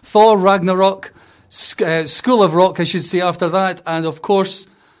 Thor Ragnarok, School of Rock, I should say, after that. And, of course,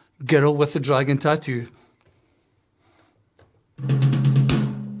 Girl with the Dragon Tattoo.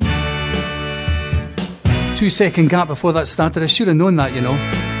 Two-second gap before that started. I should have known that, you know.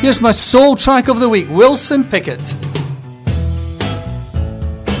 Here's my soul track of the week, Wilson Pickett.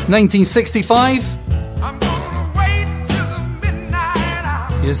 1965.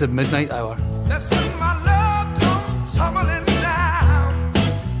 Here's the midnight hour.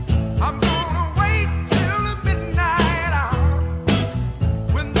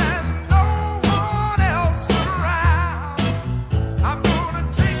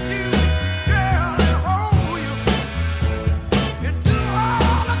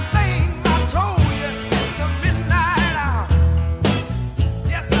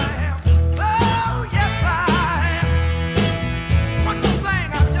 One more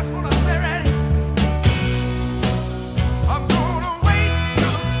thing I just want to say right here.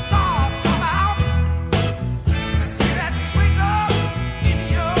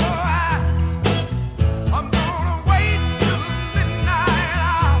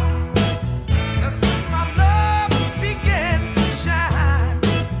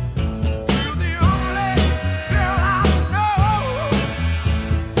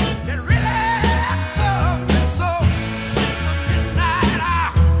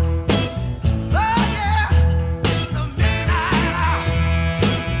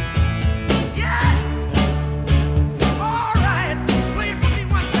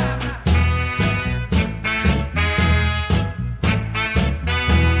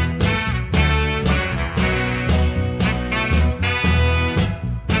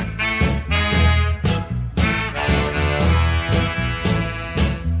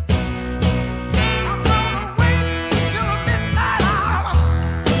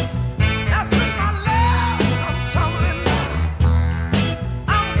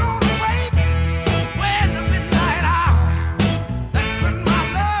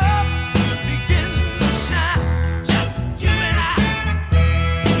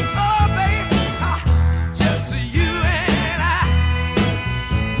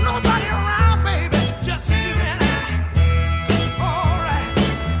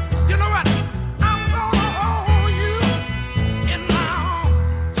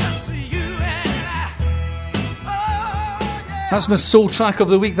 That's my soul track of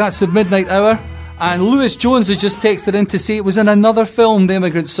the week. That's the Midnight Hour. And Lewis Jones has just texted in to say it was in another film, The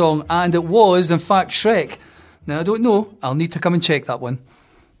Immigrant Song, and it was, in fact, Shrek. Now, I don't know. I'll need to come and check that one.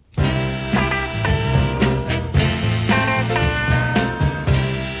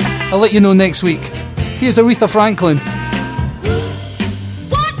 I'll let you know next week. Here's Aretha Franklin.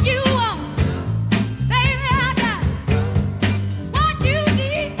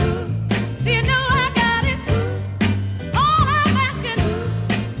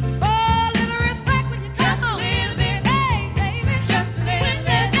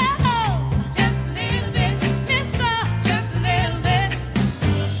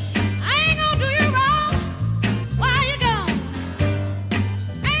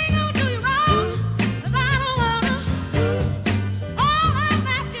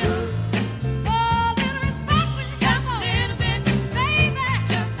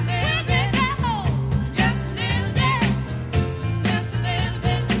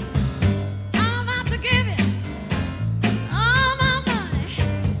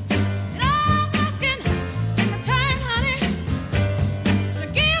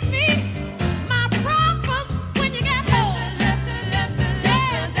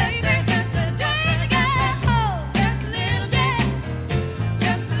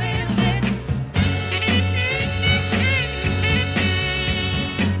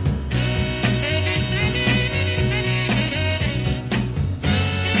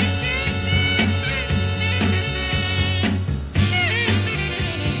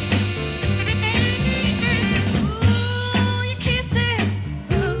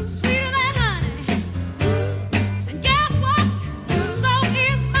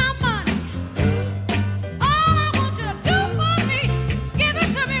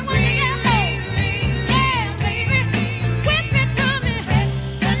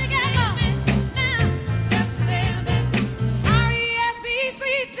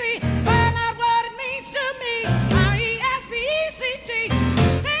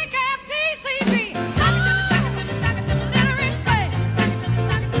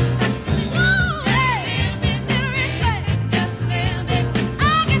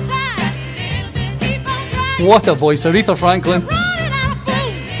 What a voice, Aretha Franklin.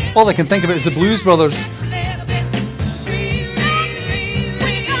 All I can think of it is the Blues Brothers.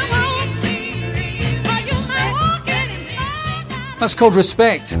 That's called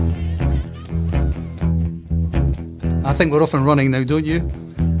Respect. I think we're off and running now, don't you?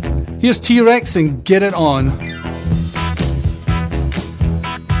 Here's T-Rex and Get It On.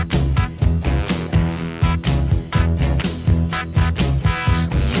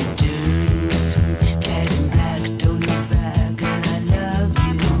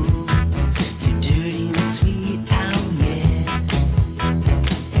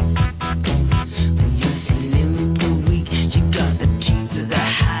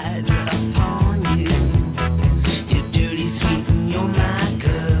 You're dirty, sweet, and you're my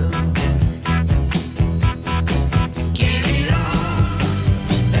girl.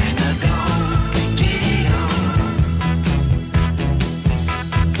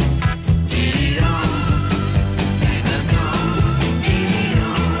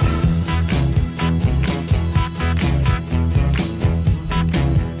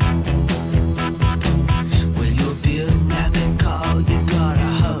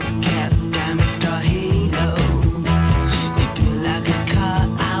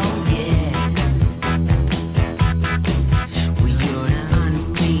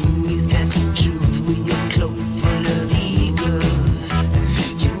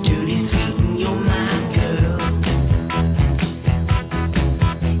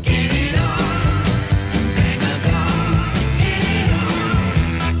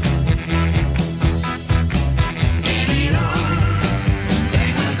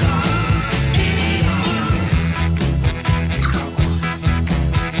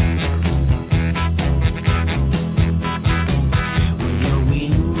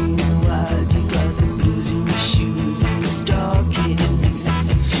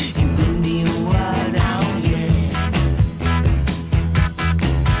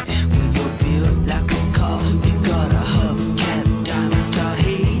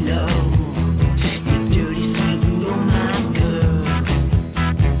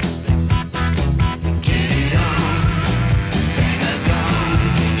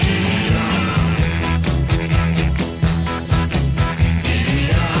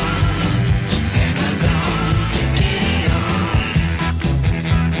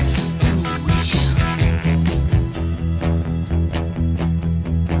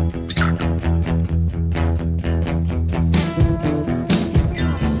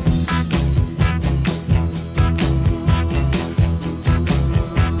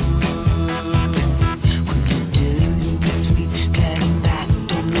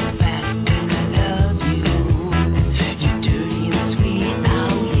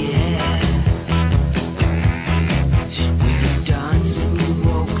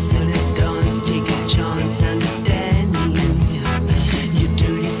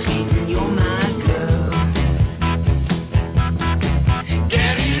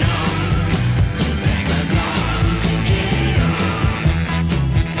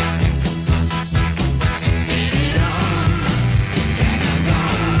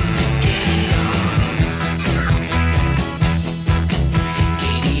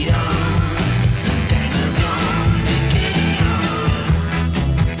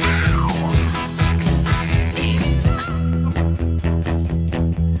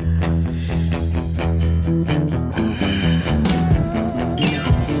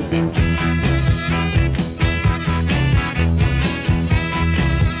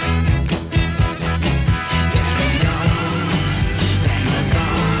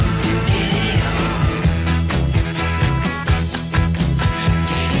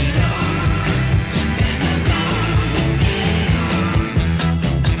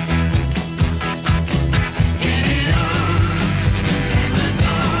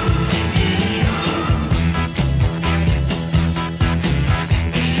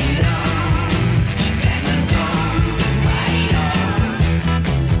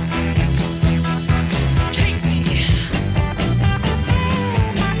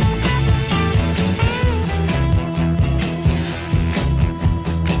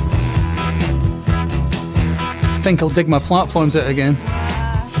 think I'll dig my platforms out again.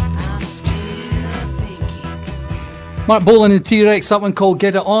 Mark Bolan and T-Rex, that one called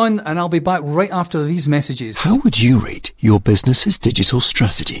Get It On, and I'll be back right after these messages. How would you rate your business's digital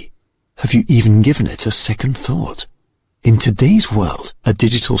strategy? Have you even given it a second thought? In today's world, a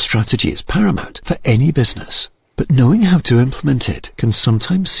digital strategy is paramount for any business, but knowing how to implement it can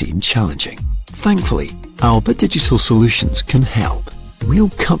sometimes seem challenging. Thankfully, Alba Digital Solutions can help. We'll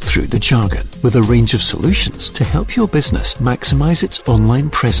cut through the jargon with a range of solutions to help your business maximize its online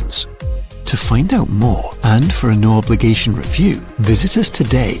presence. To find out more and for a no-obligation review, visit us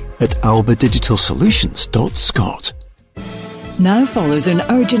today at albadigitalsolutions.scot. Now follows an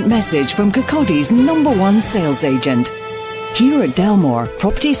urgent message from Kirkcaldy's #1 sales agent. Here at Delmore,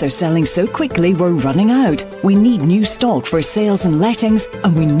 properties are selling so quickly we're running out. We need new stock for sales and lettings,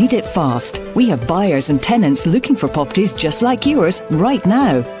 and we need it fast. We have buyers and tenants looking for properties just like yours right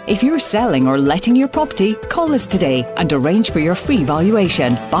now. If you're selling or letting your property, call us today and arrange for your free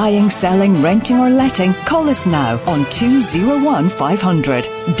valuation. Buying, selling, renting or letting, call us now on 201 500.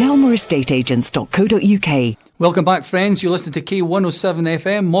 DelmoreEstateAgents.co.uk. Welcome back, friends. You're listening to K107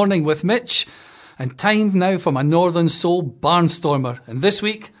 FM, Morning with Mitch. And time now for my Northern Soul Barnstormer. And this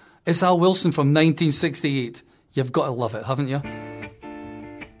week, it's Al Wilson from 1968. You've got to love it, haven't you?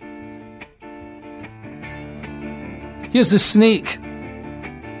 Here's The Snake.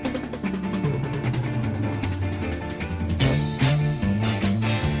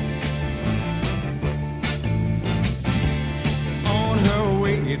 On her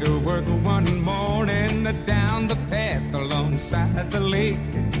way to work one morning, down the path alongside the lake,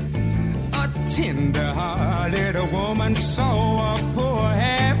 a tender-hearted woman saw a poor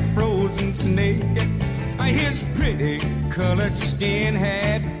half-frozen snake. His pretty colored skin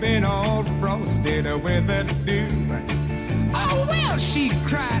had been all frosted with the dew. Oh, well, she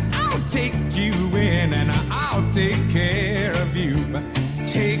cried, I'll take you in and I'll take care of you.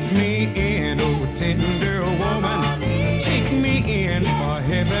 Take me in, oh tender woman. Take me in, for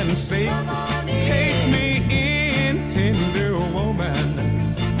heaven's sake. Take me in, tender woman.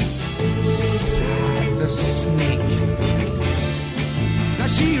 Sighed the snake. Now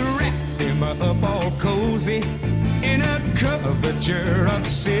she wrapped him up all cozy in a coverture of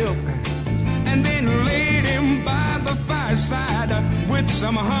silk, and then laid him by the fireside with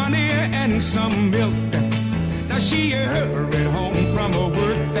some honey and some milk. Now she hurried home from her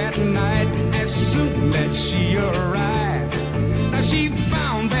work that night as soon as she arrived. Now she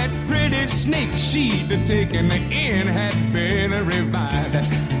found that pretty snake she'd taken in had been revived.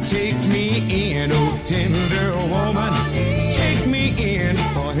 Take me in, oh tender woman. Take me in,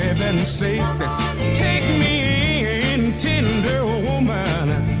 for heaven's sake. Take me in, tender woman.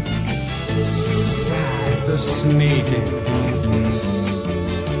 Sighed the snake.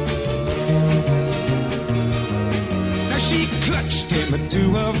 Now she clutched him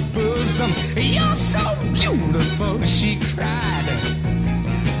to her bosom. You're so beautiful, she cried.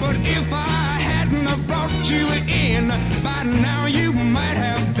 But if I hadn't have brought you in, by now you might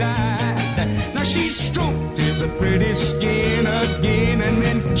have died. Now she stroked his pretty skin again and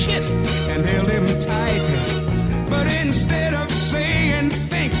then kissed and held him tight. But instead of saying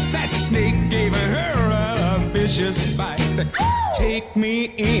thanks, that snake gave her a vicious bite. Take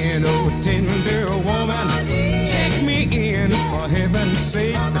me in, oh tender woman. Take me in, for heaven's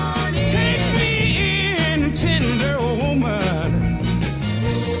sake. Take me in, tender woman.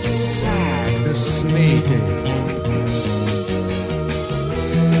 Sighed the snake.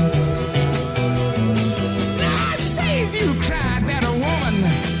 Now I saved you, cried that woman,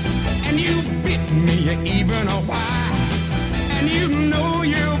 and you bit me even a while. And you know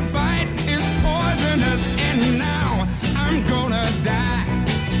your bite is poisonous, and now I'm gonna die.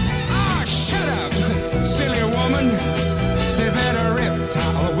 Ah, shut up, silly woman, said that a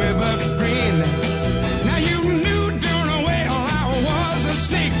reptile with a grin. Now you knew darn well I was a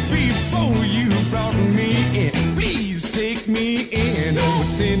snake before you brought me in. Please take me in, oh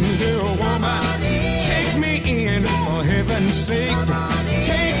tender woman. Take me in, for heaven's sake.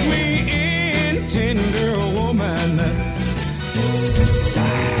 Take me in, tender woman.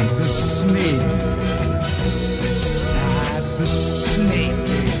 Sighed the snake. Sighed the snake.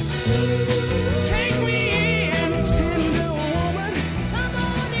 Take me in, tender woman. Come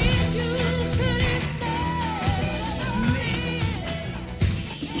on in, you pretty snake.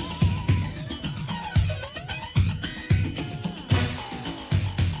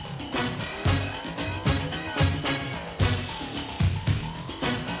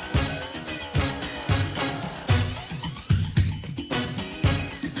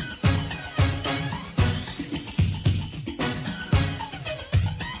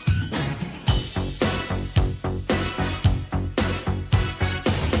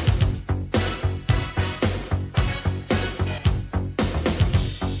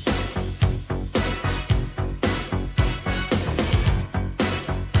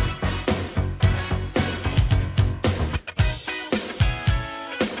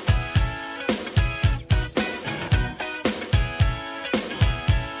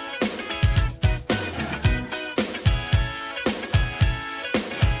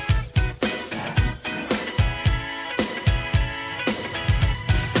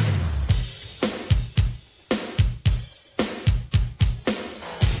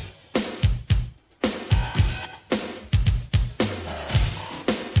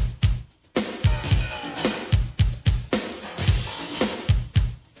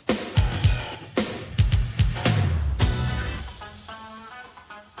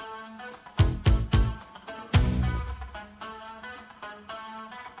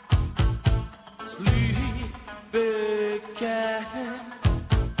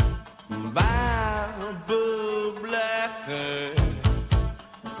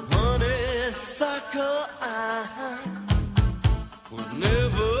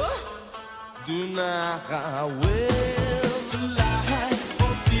 tonight. Well, the light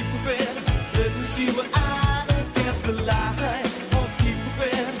won't be prepared. Let me see what I don't get. The light won't be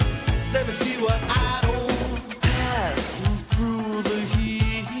prepared. Let me see what I don't. Passing through the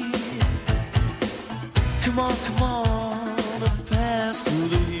heat. Come on, and pass through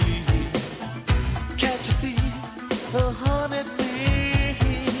the heat. Catch a thief, a honey thief.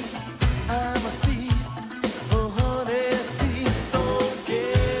 I'm a thief, a honey thief. Don't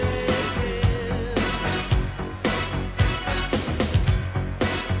get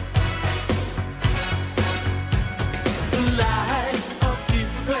the light of deep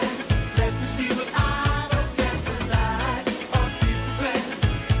regret. Let me see what I don't get. The light of deep regret.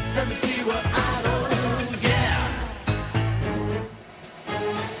 Let me see what I don't get.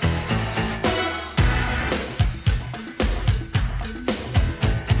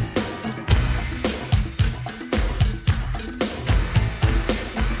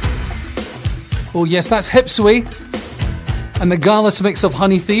 Oh yes, that's Hipsway and the Gallus mix of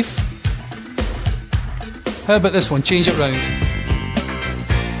Honey Thief. How about this one? Change it round.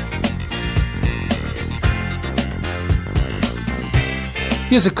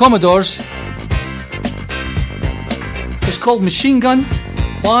 Here's the Commodores. It's called Machine Gun.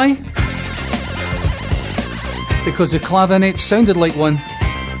 Why? Because the clavinet sounded like one.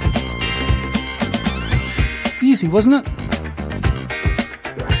 Easy, wasn't it?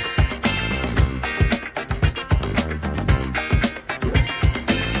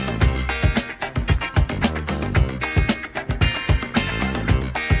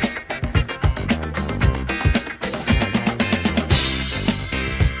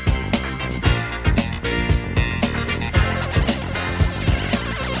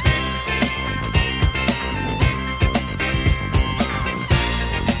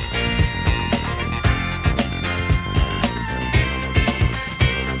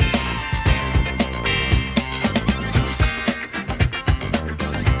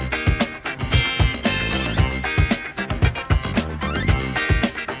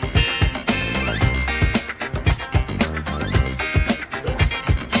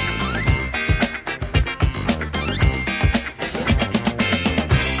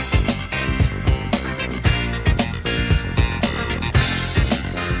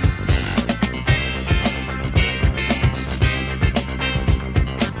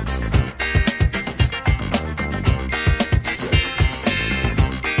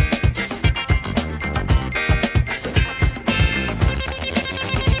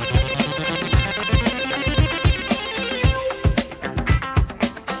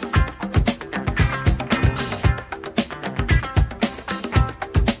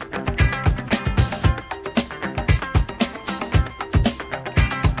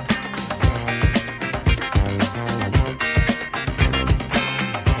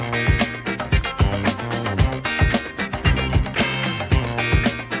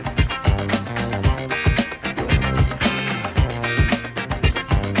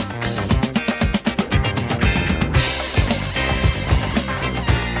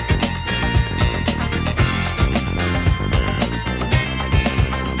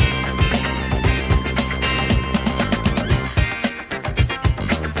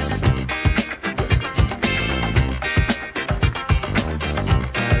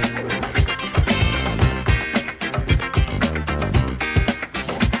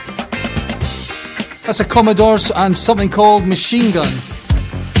 That's a Commodores and something called Machine Gun.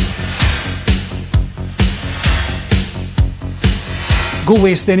 Go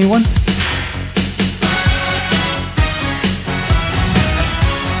West, anyone?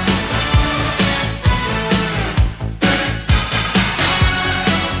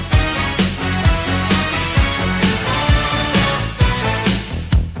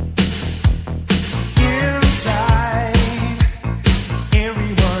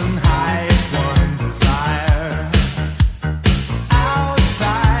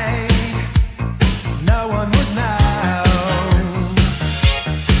 No one would know.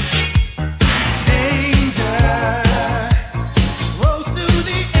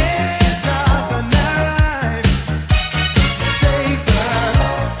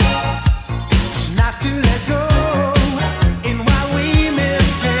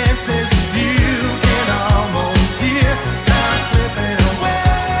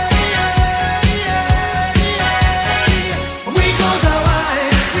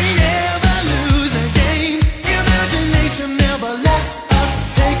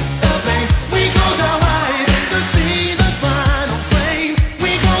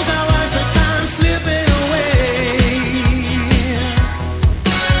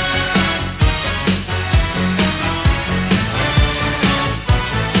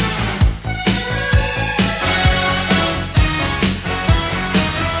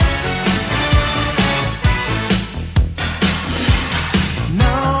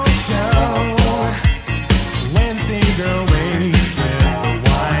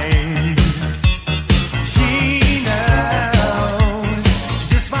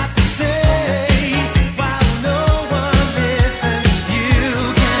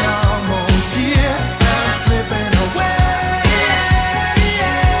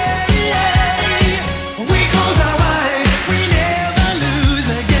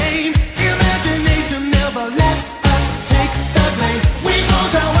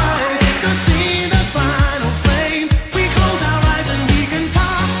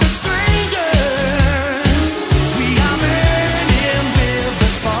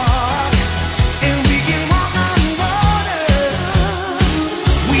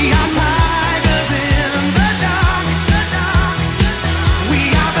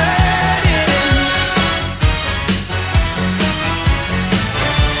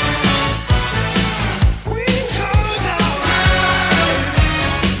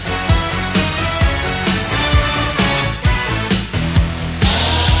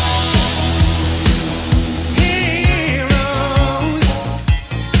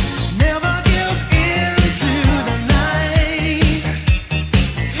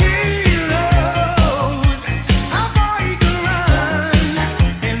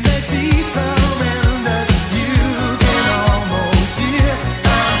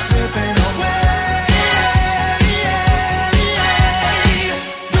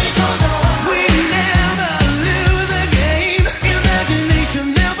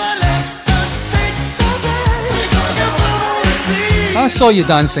 saw you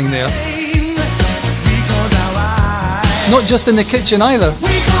dancing there. Not just in the kitchen either.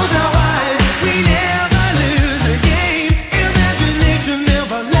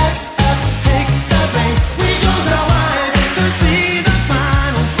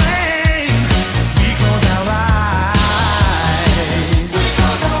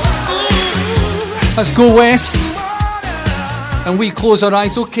 Let's go west. And we close our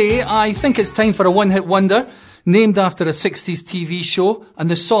eyes. Okay, I think it's time for a one-hit wonder, named after a 60s TV show, and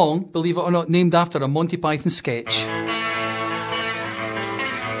the song, believe it or not, named after a Monty Python sketch.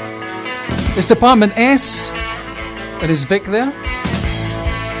 It's Department S. And is Vic there?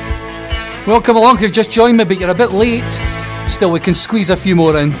 Welcome along if you've just joined me, but you're a bit late. Still, we can squeeze a few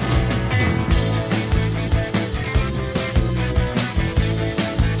more in.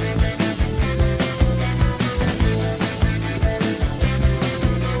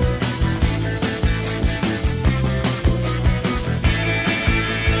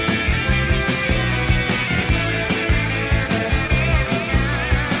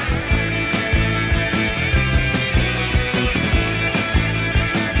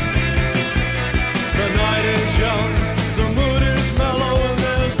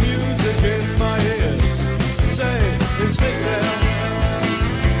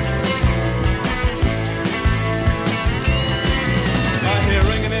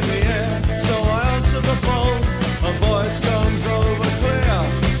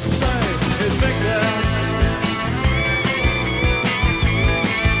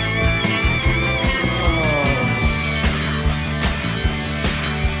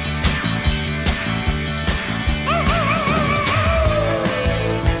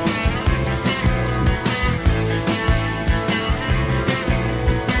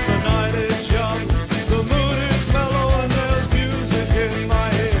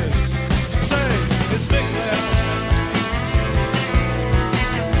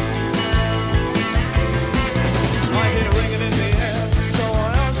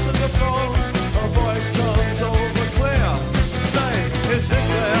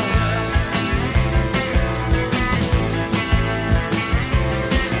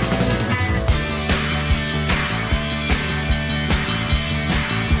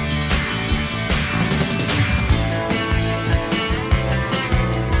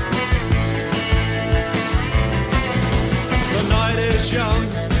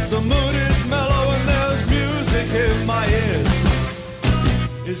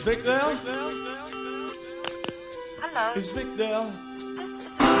 Is Vic there? Hello. Is Vic there?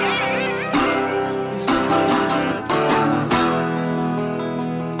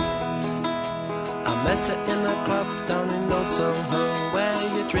 I met her in a club down in Old Soho, where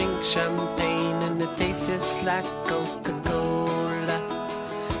you drink champagne and it tastes just like Coca-Cola.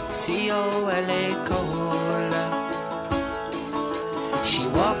 C-O-L-A Cola. She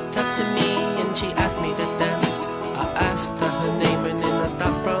walked up to me and she asked me to dance. I asked her her name and in a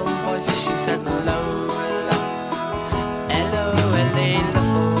dark brown voice she said Lola. L-O-L-A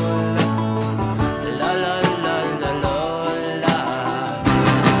Lola. La-la-la-la-Lola.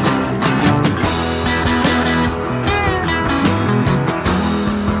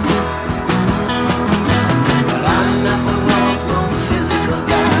 Well, I'm not the world's most physical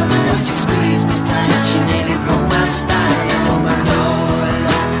guy, but she squeezed me tight, she nearly broke my spine. You know my Lola.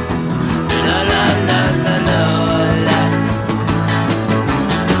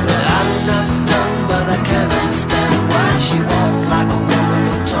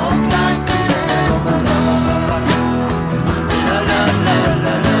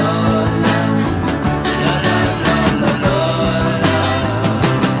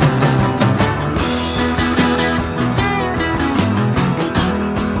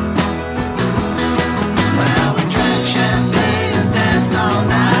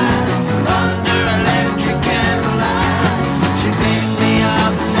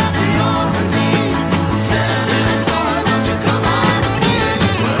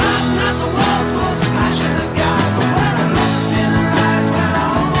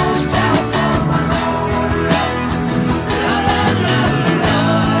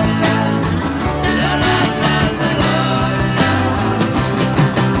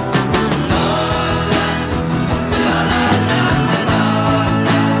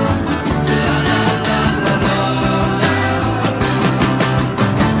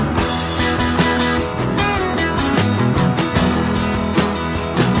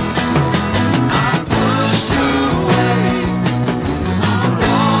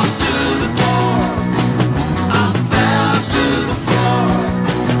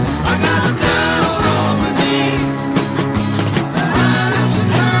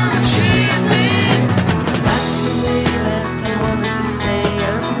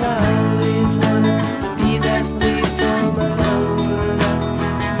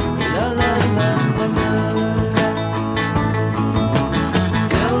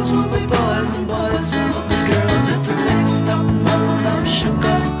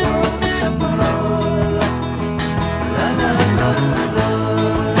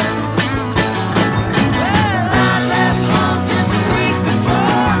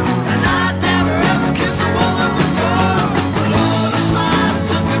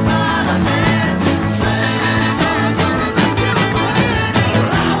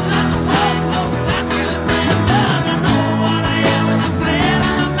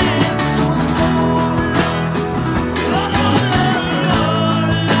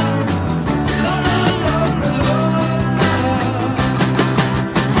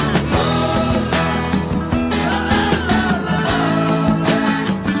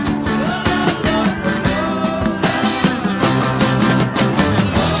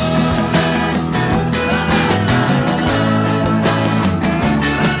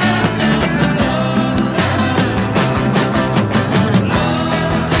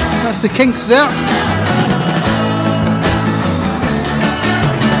 the Kinks there.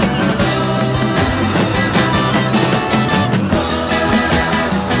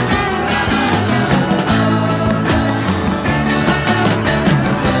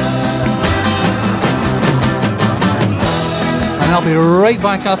 And I'll be right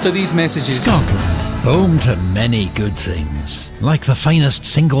back after these messages. Scotland, home to many good things, like the finest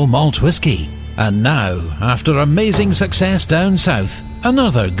single malt whisky. And now, after amazing success down south,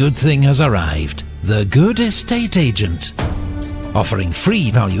 another good thing has arrived. The Good Estate Agent. Offering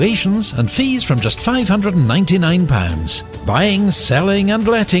free valuations and fees from just £599. Buying, selling and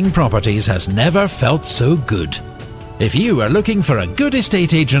letting properties has never felt so good. If you are looking for a good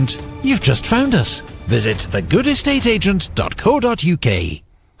estate agent, you've just found us. Visit thegoodestateagent.co.uk.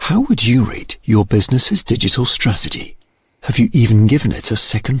 How would you rate your business's digital strategy? Have you even given it a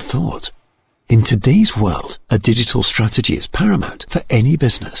second thought? In today's world, a digital strategy is paramount for any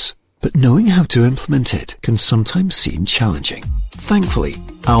business, but knowing how to implement it can sometimes seem challenging. Thankfully,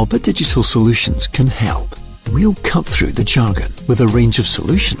 Alba Digital Solutions can help. We'll cut through the jargon with a range of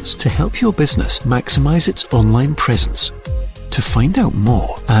solutions to help your business maximize its online presence. To find out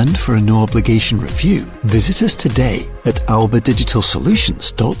more and for a no-obligation review, visit us today at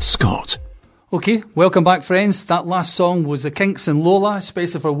albadigitalsolutions.scot. Okay, welcome back, friends. That last song was the Kinks and Lola,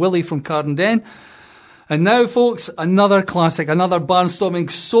 especially for Willie from Cardenden. And now, folks, another classic, another barnstorming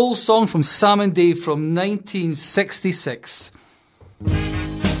soul song from Sam and Dave from 1966.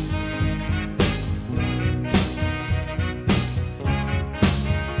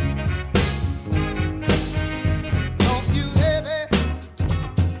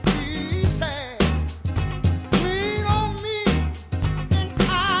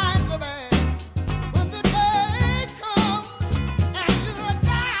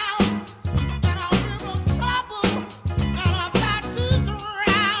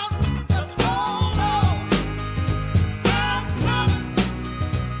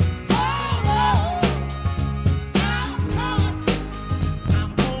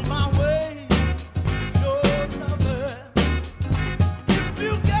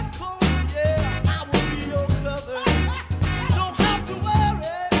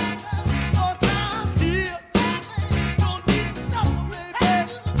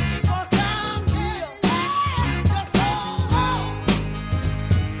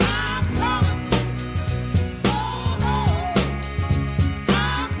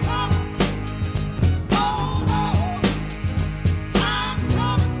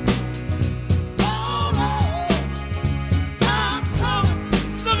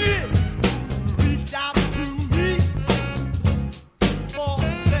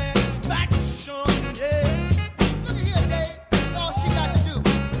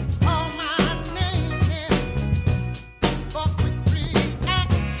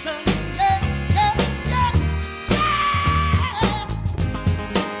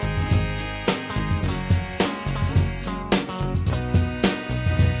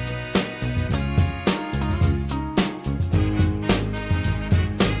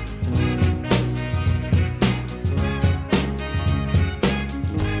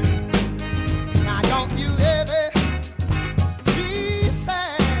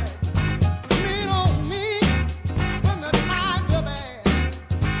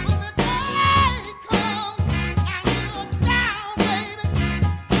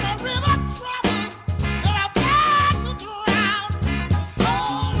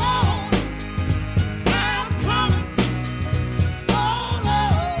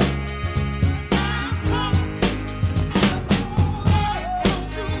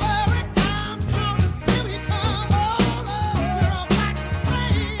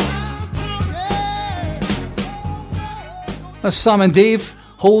 That's Sam and Dave.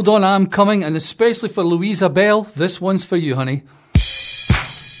 Hold on, I'm coming. And especially for Louisa Bell, this one's for you, honey.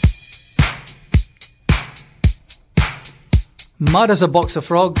 Mad as a box of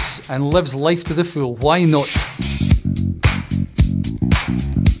frogs and lives life to the full. Why not?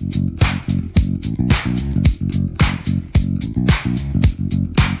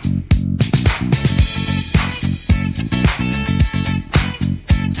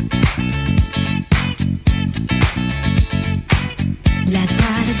 Last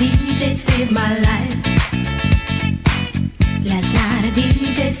night a DJ saved my life. Last night a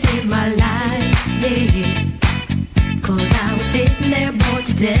DJ saved my life, yeah. 'Cause I was sitting there bored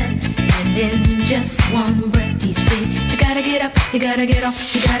to death, and in just one breath he said, you gotta get up, you gotta get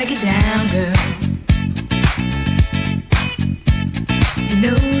off, you gotta get down, girl. You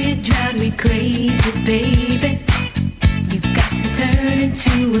know you drive me crazy, baby. You've got to turn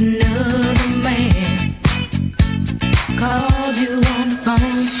into another man. Called you on the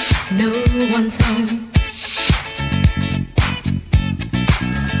phone,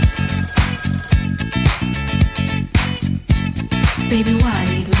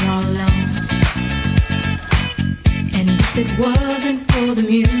 all alone. And if it wasn't for the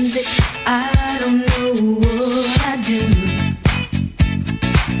music, I don't know what I'd do.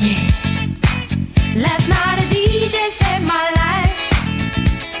 Yeah. Last night a DJ saved my life.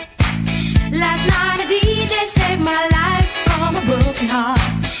 Last night a DJ saved my life from a broken heart.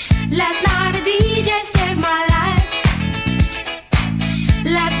 Last night a DJ saved my life.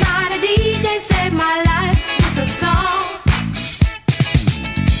 Last night a DJ saved my life with a song.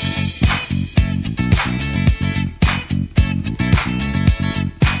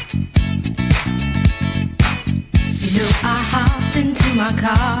 You know I hopped into my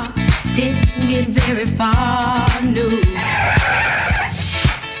car, didn't get very far, no.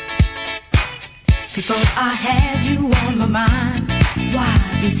 Before I had you on my mind, why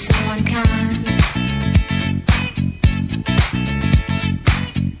be so unkind?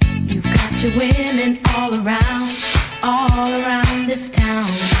 You've got your women all around this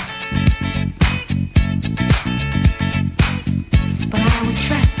town. But I was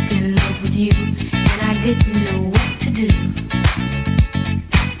trapped in love with you, and I didn't know what to do.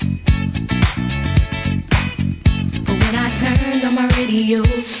 But when I turned on my radio, I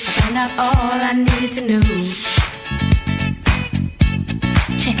found out all I needed to know.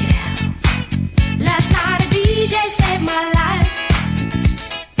 Check it out. Last night a DJ saved my life.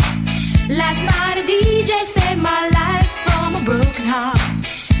 Last night a DJ saved my life from a broken heart.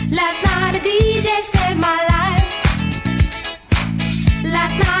 Last night a DJ saved my life.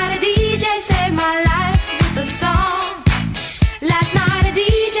 Last night a DJ saved my life with a song. Last night a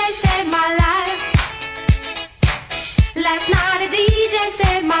DJ saved my life. Last night a DJ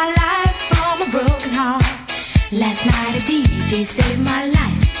saved my life from a broken heart. Last night a DJ saved my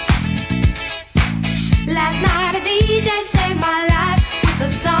life. Last night a DJ saved my life with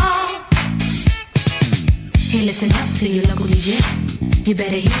a song. Hey, listen up to your local DJ. You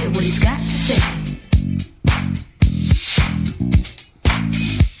better hear what he's got to say.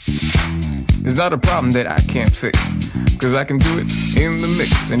 It's not a problem that I can't fix, 'cause I can do it in the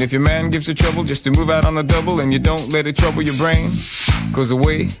mix. And if your man gives you trouble just to move out on a double, and you don't let it trouble your brain, 'cause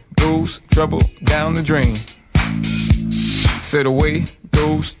away goes trouble down the drain. Said away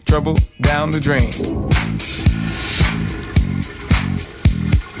goes trouble down the drain.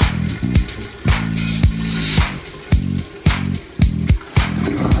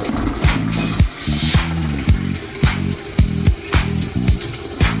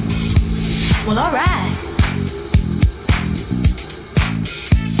 Well, alright.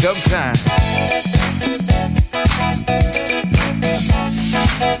 Dub time.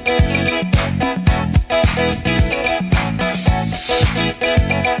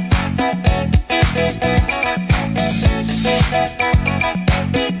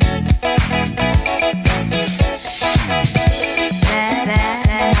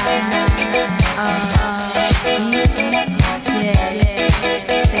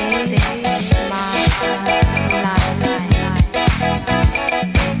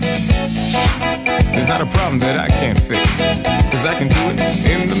 It's not a problem that I can't fix, 'cause I can do it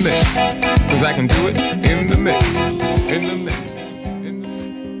in the mix. 'Cause I can do it in the mix. In the mix.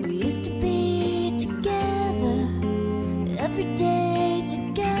 We used to be together, every day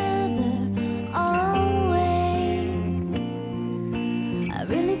together, always. I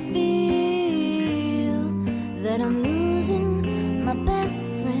really feel that I'm losing my best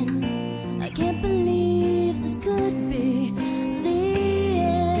friend. I can't believe this could be the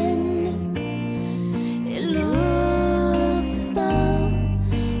end. It looks as though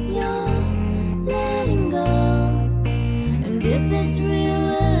you're letting go. And if it's real,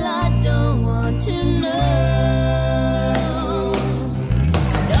 well, I don't want to know.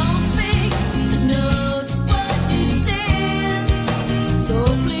 Don't speak to know just what you said. So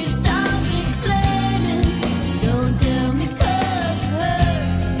please stop explaining. Don't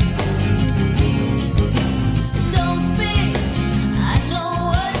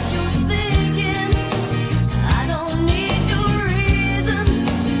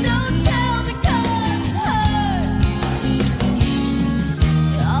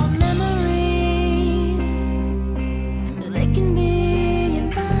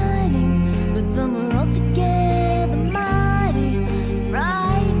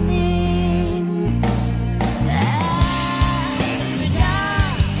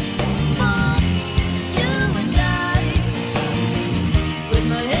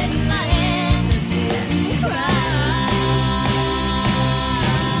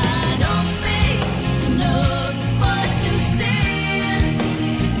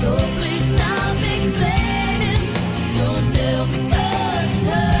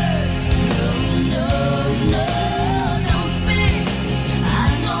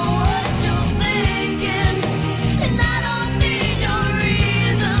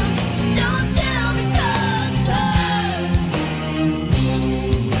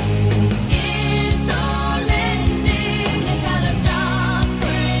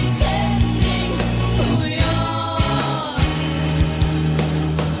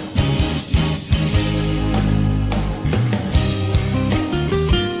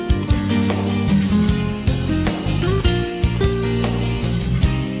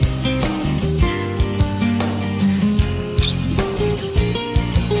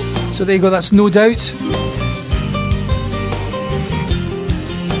So there you go, that's No Doubt.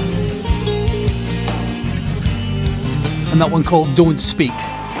 And that one called Don't Speak.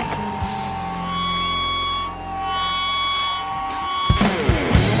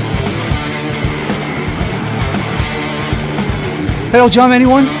 Pearl Jam,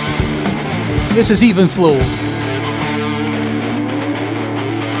 anyone? This is Even Flow.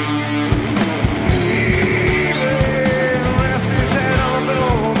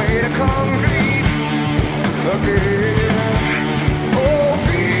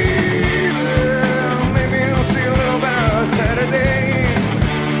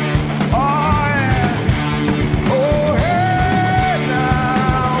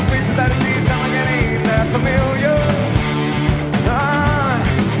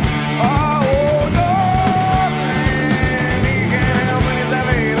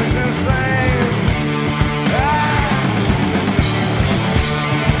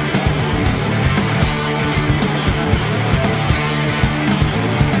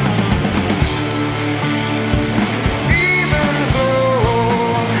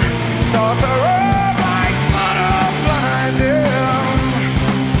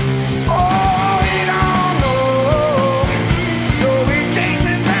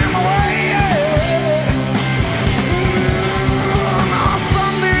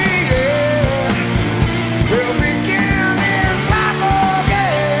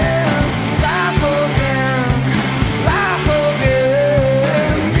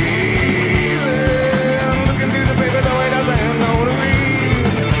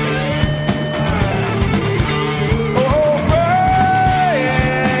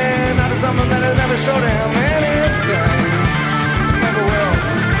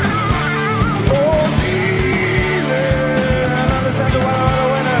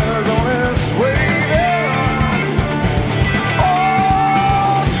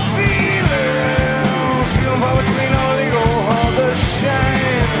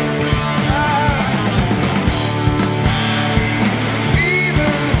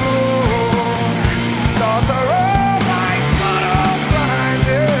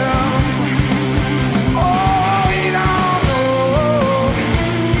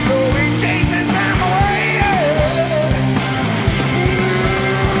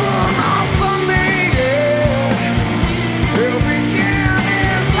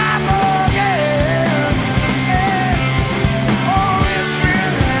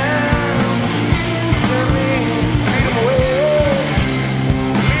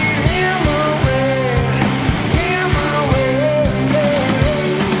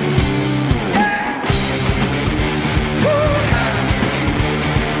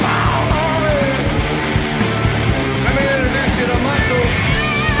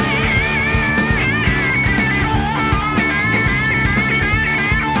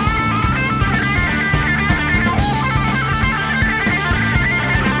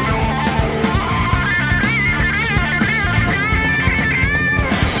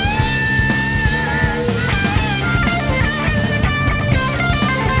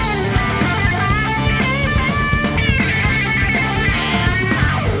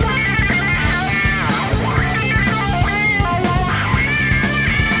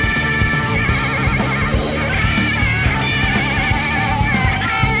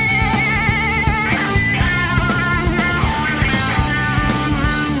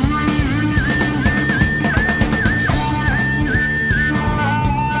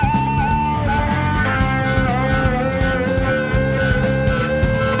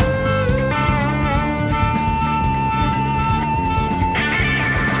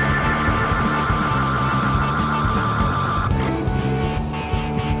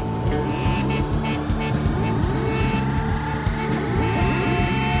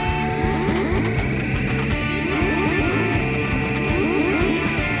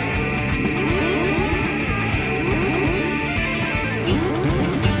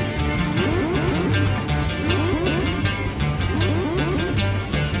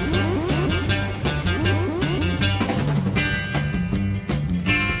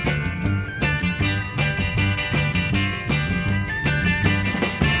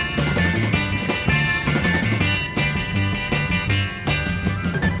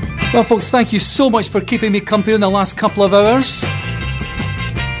 Well, folks, thank you so much for keeping me company in the last couple of hours.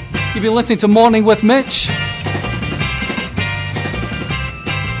 You've been listening to Morning with Mitch.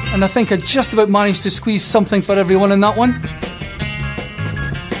 And I think I just about managed to squeeze something for everyone in that one.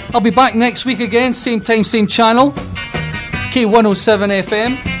 I'll be back next week again, same time, same channel, K107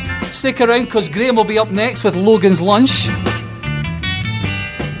 FM. Stick around because Graham will be up next with Logan's Lunch.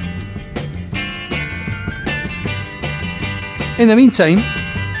 In the meantime,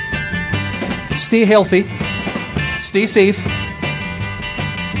 Stay healthy. Stay safe.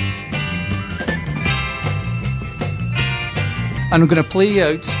 And I'm going to play you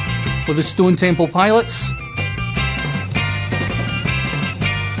out with the Stone Temple Pilots.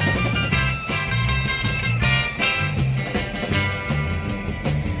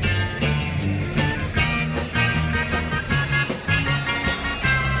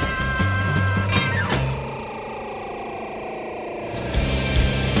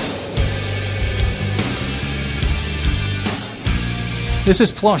 This is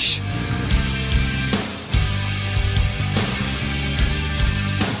Plush.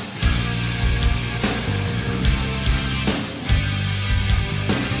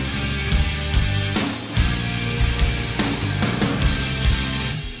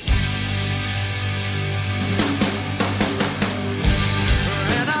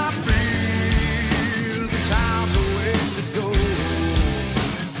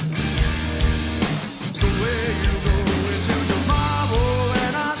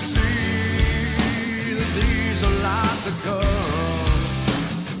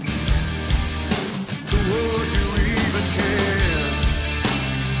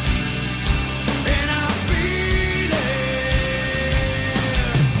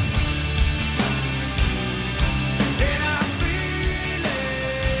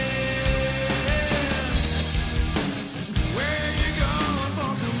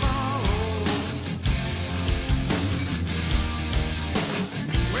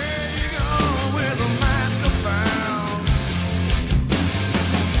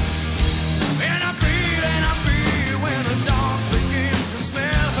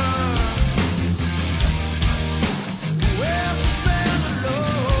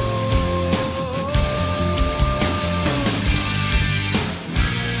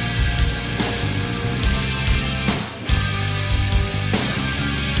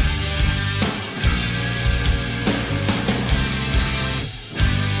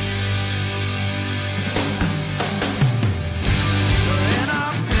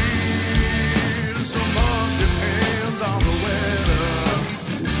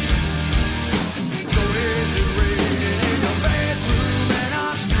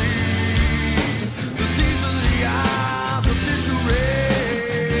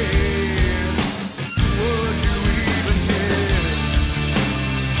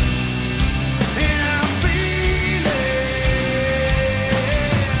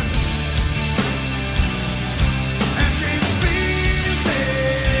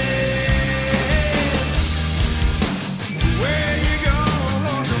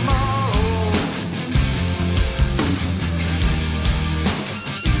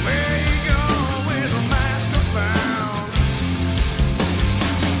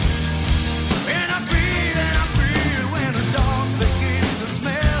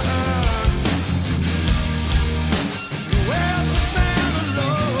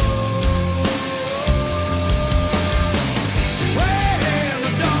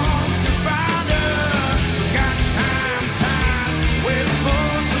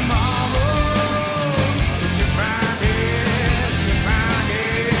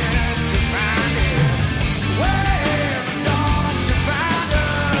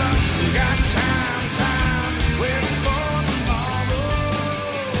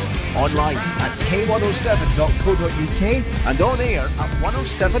 Online at k107.co.uk and on air at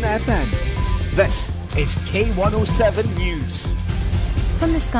 107 FM. This is K107 News. From the Sky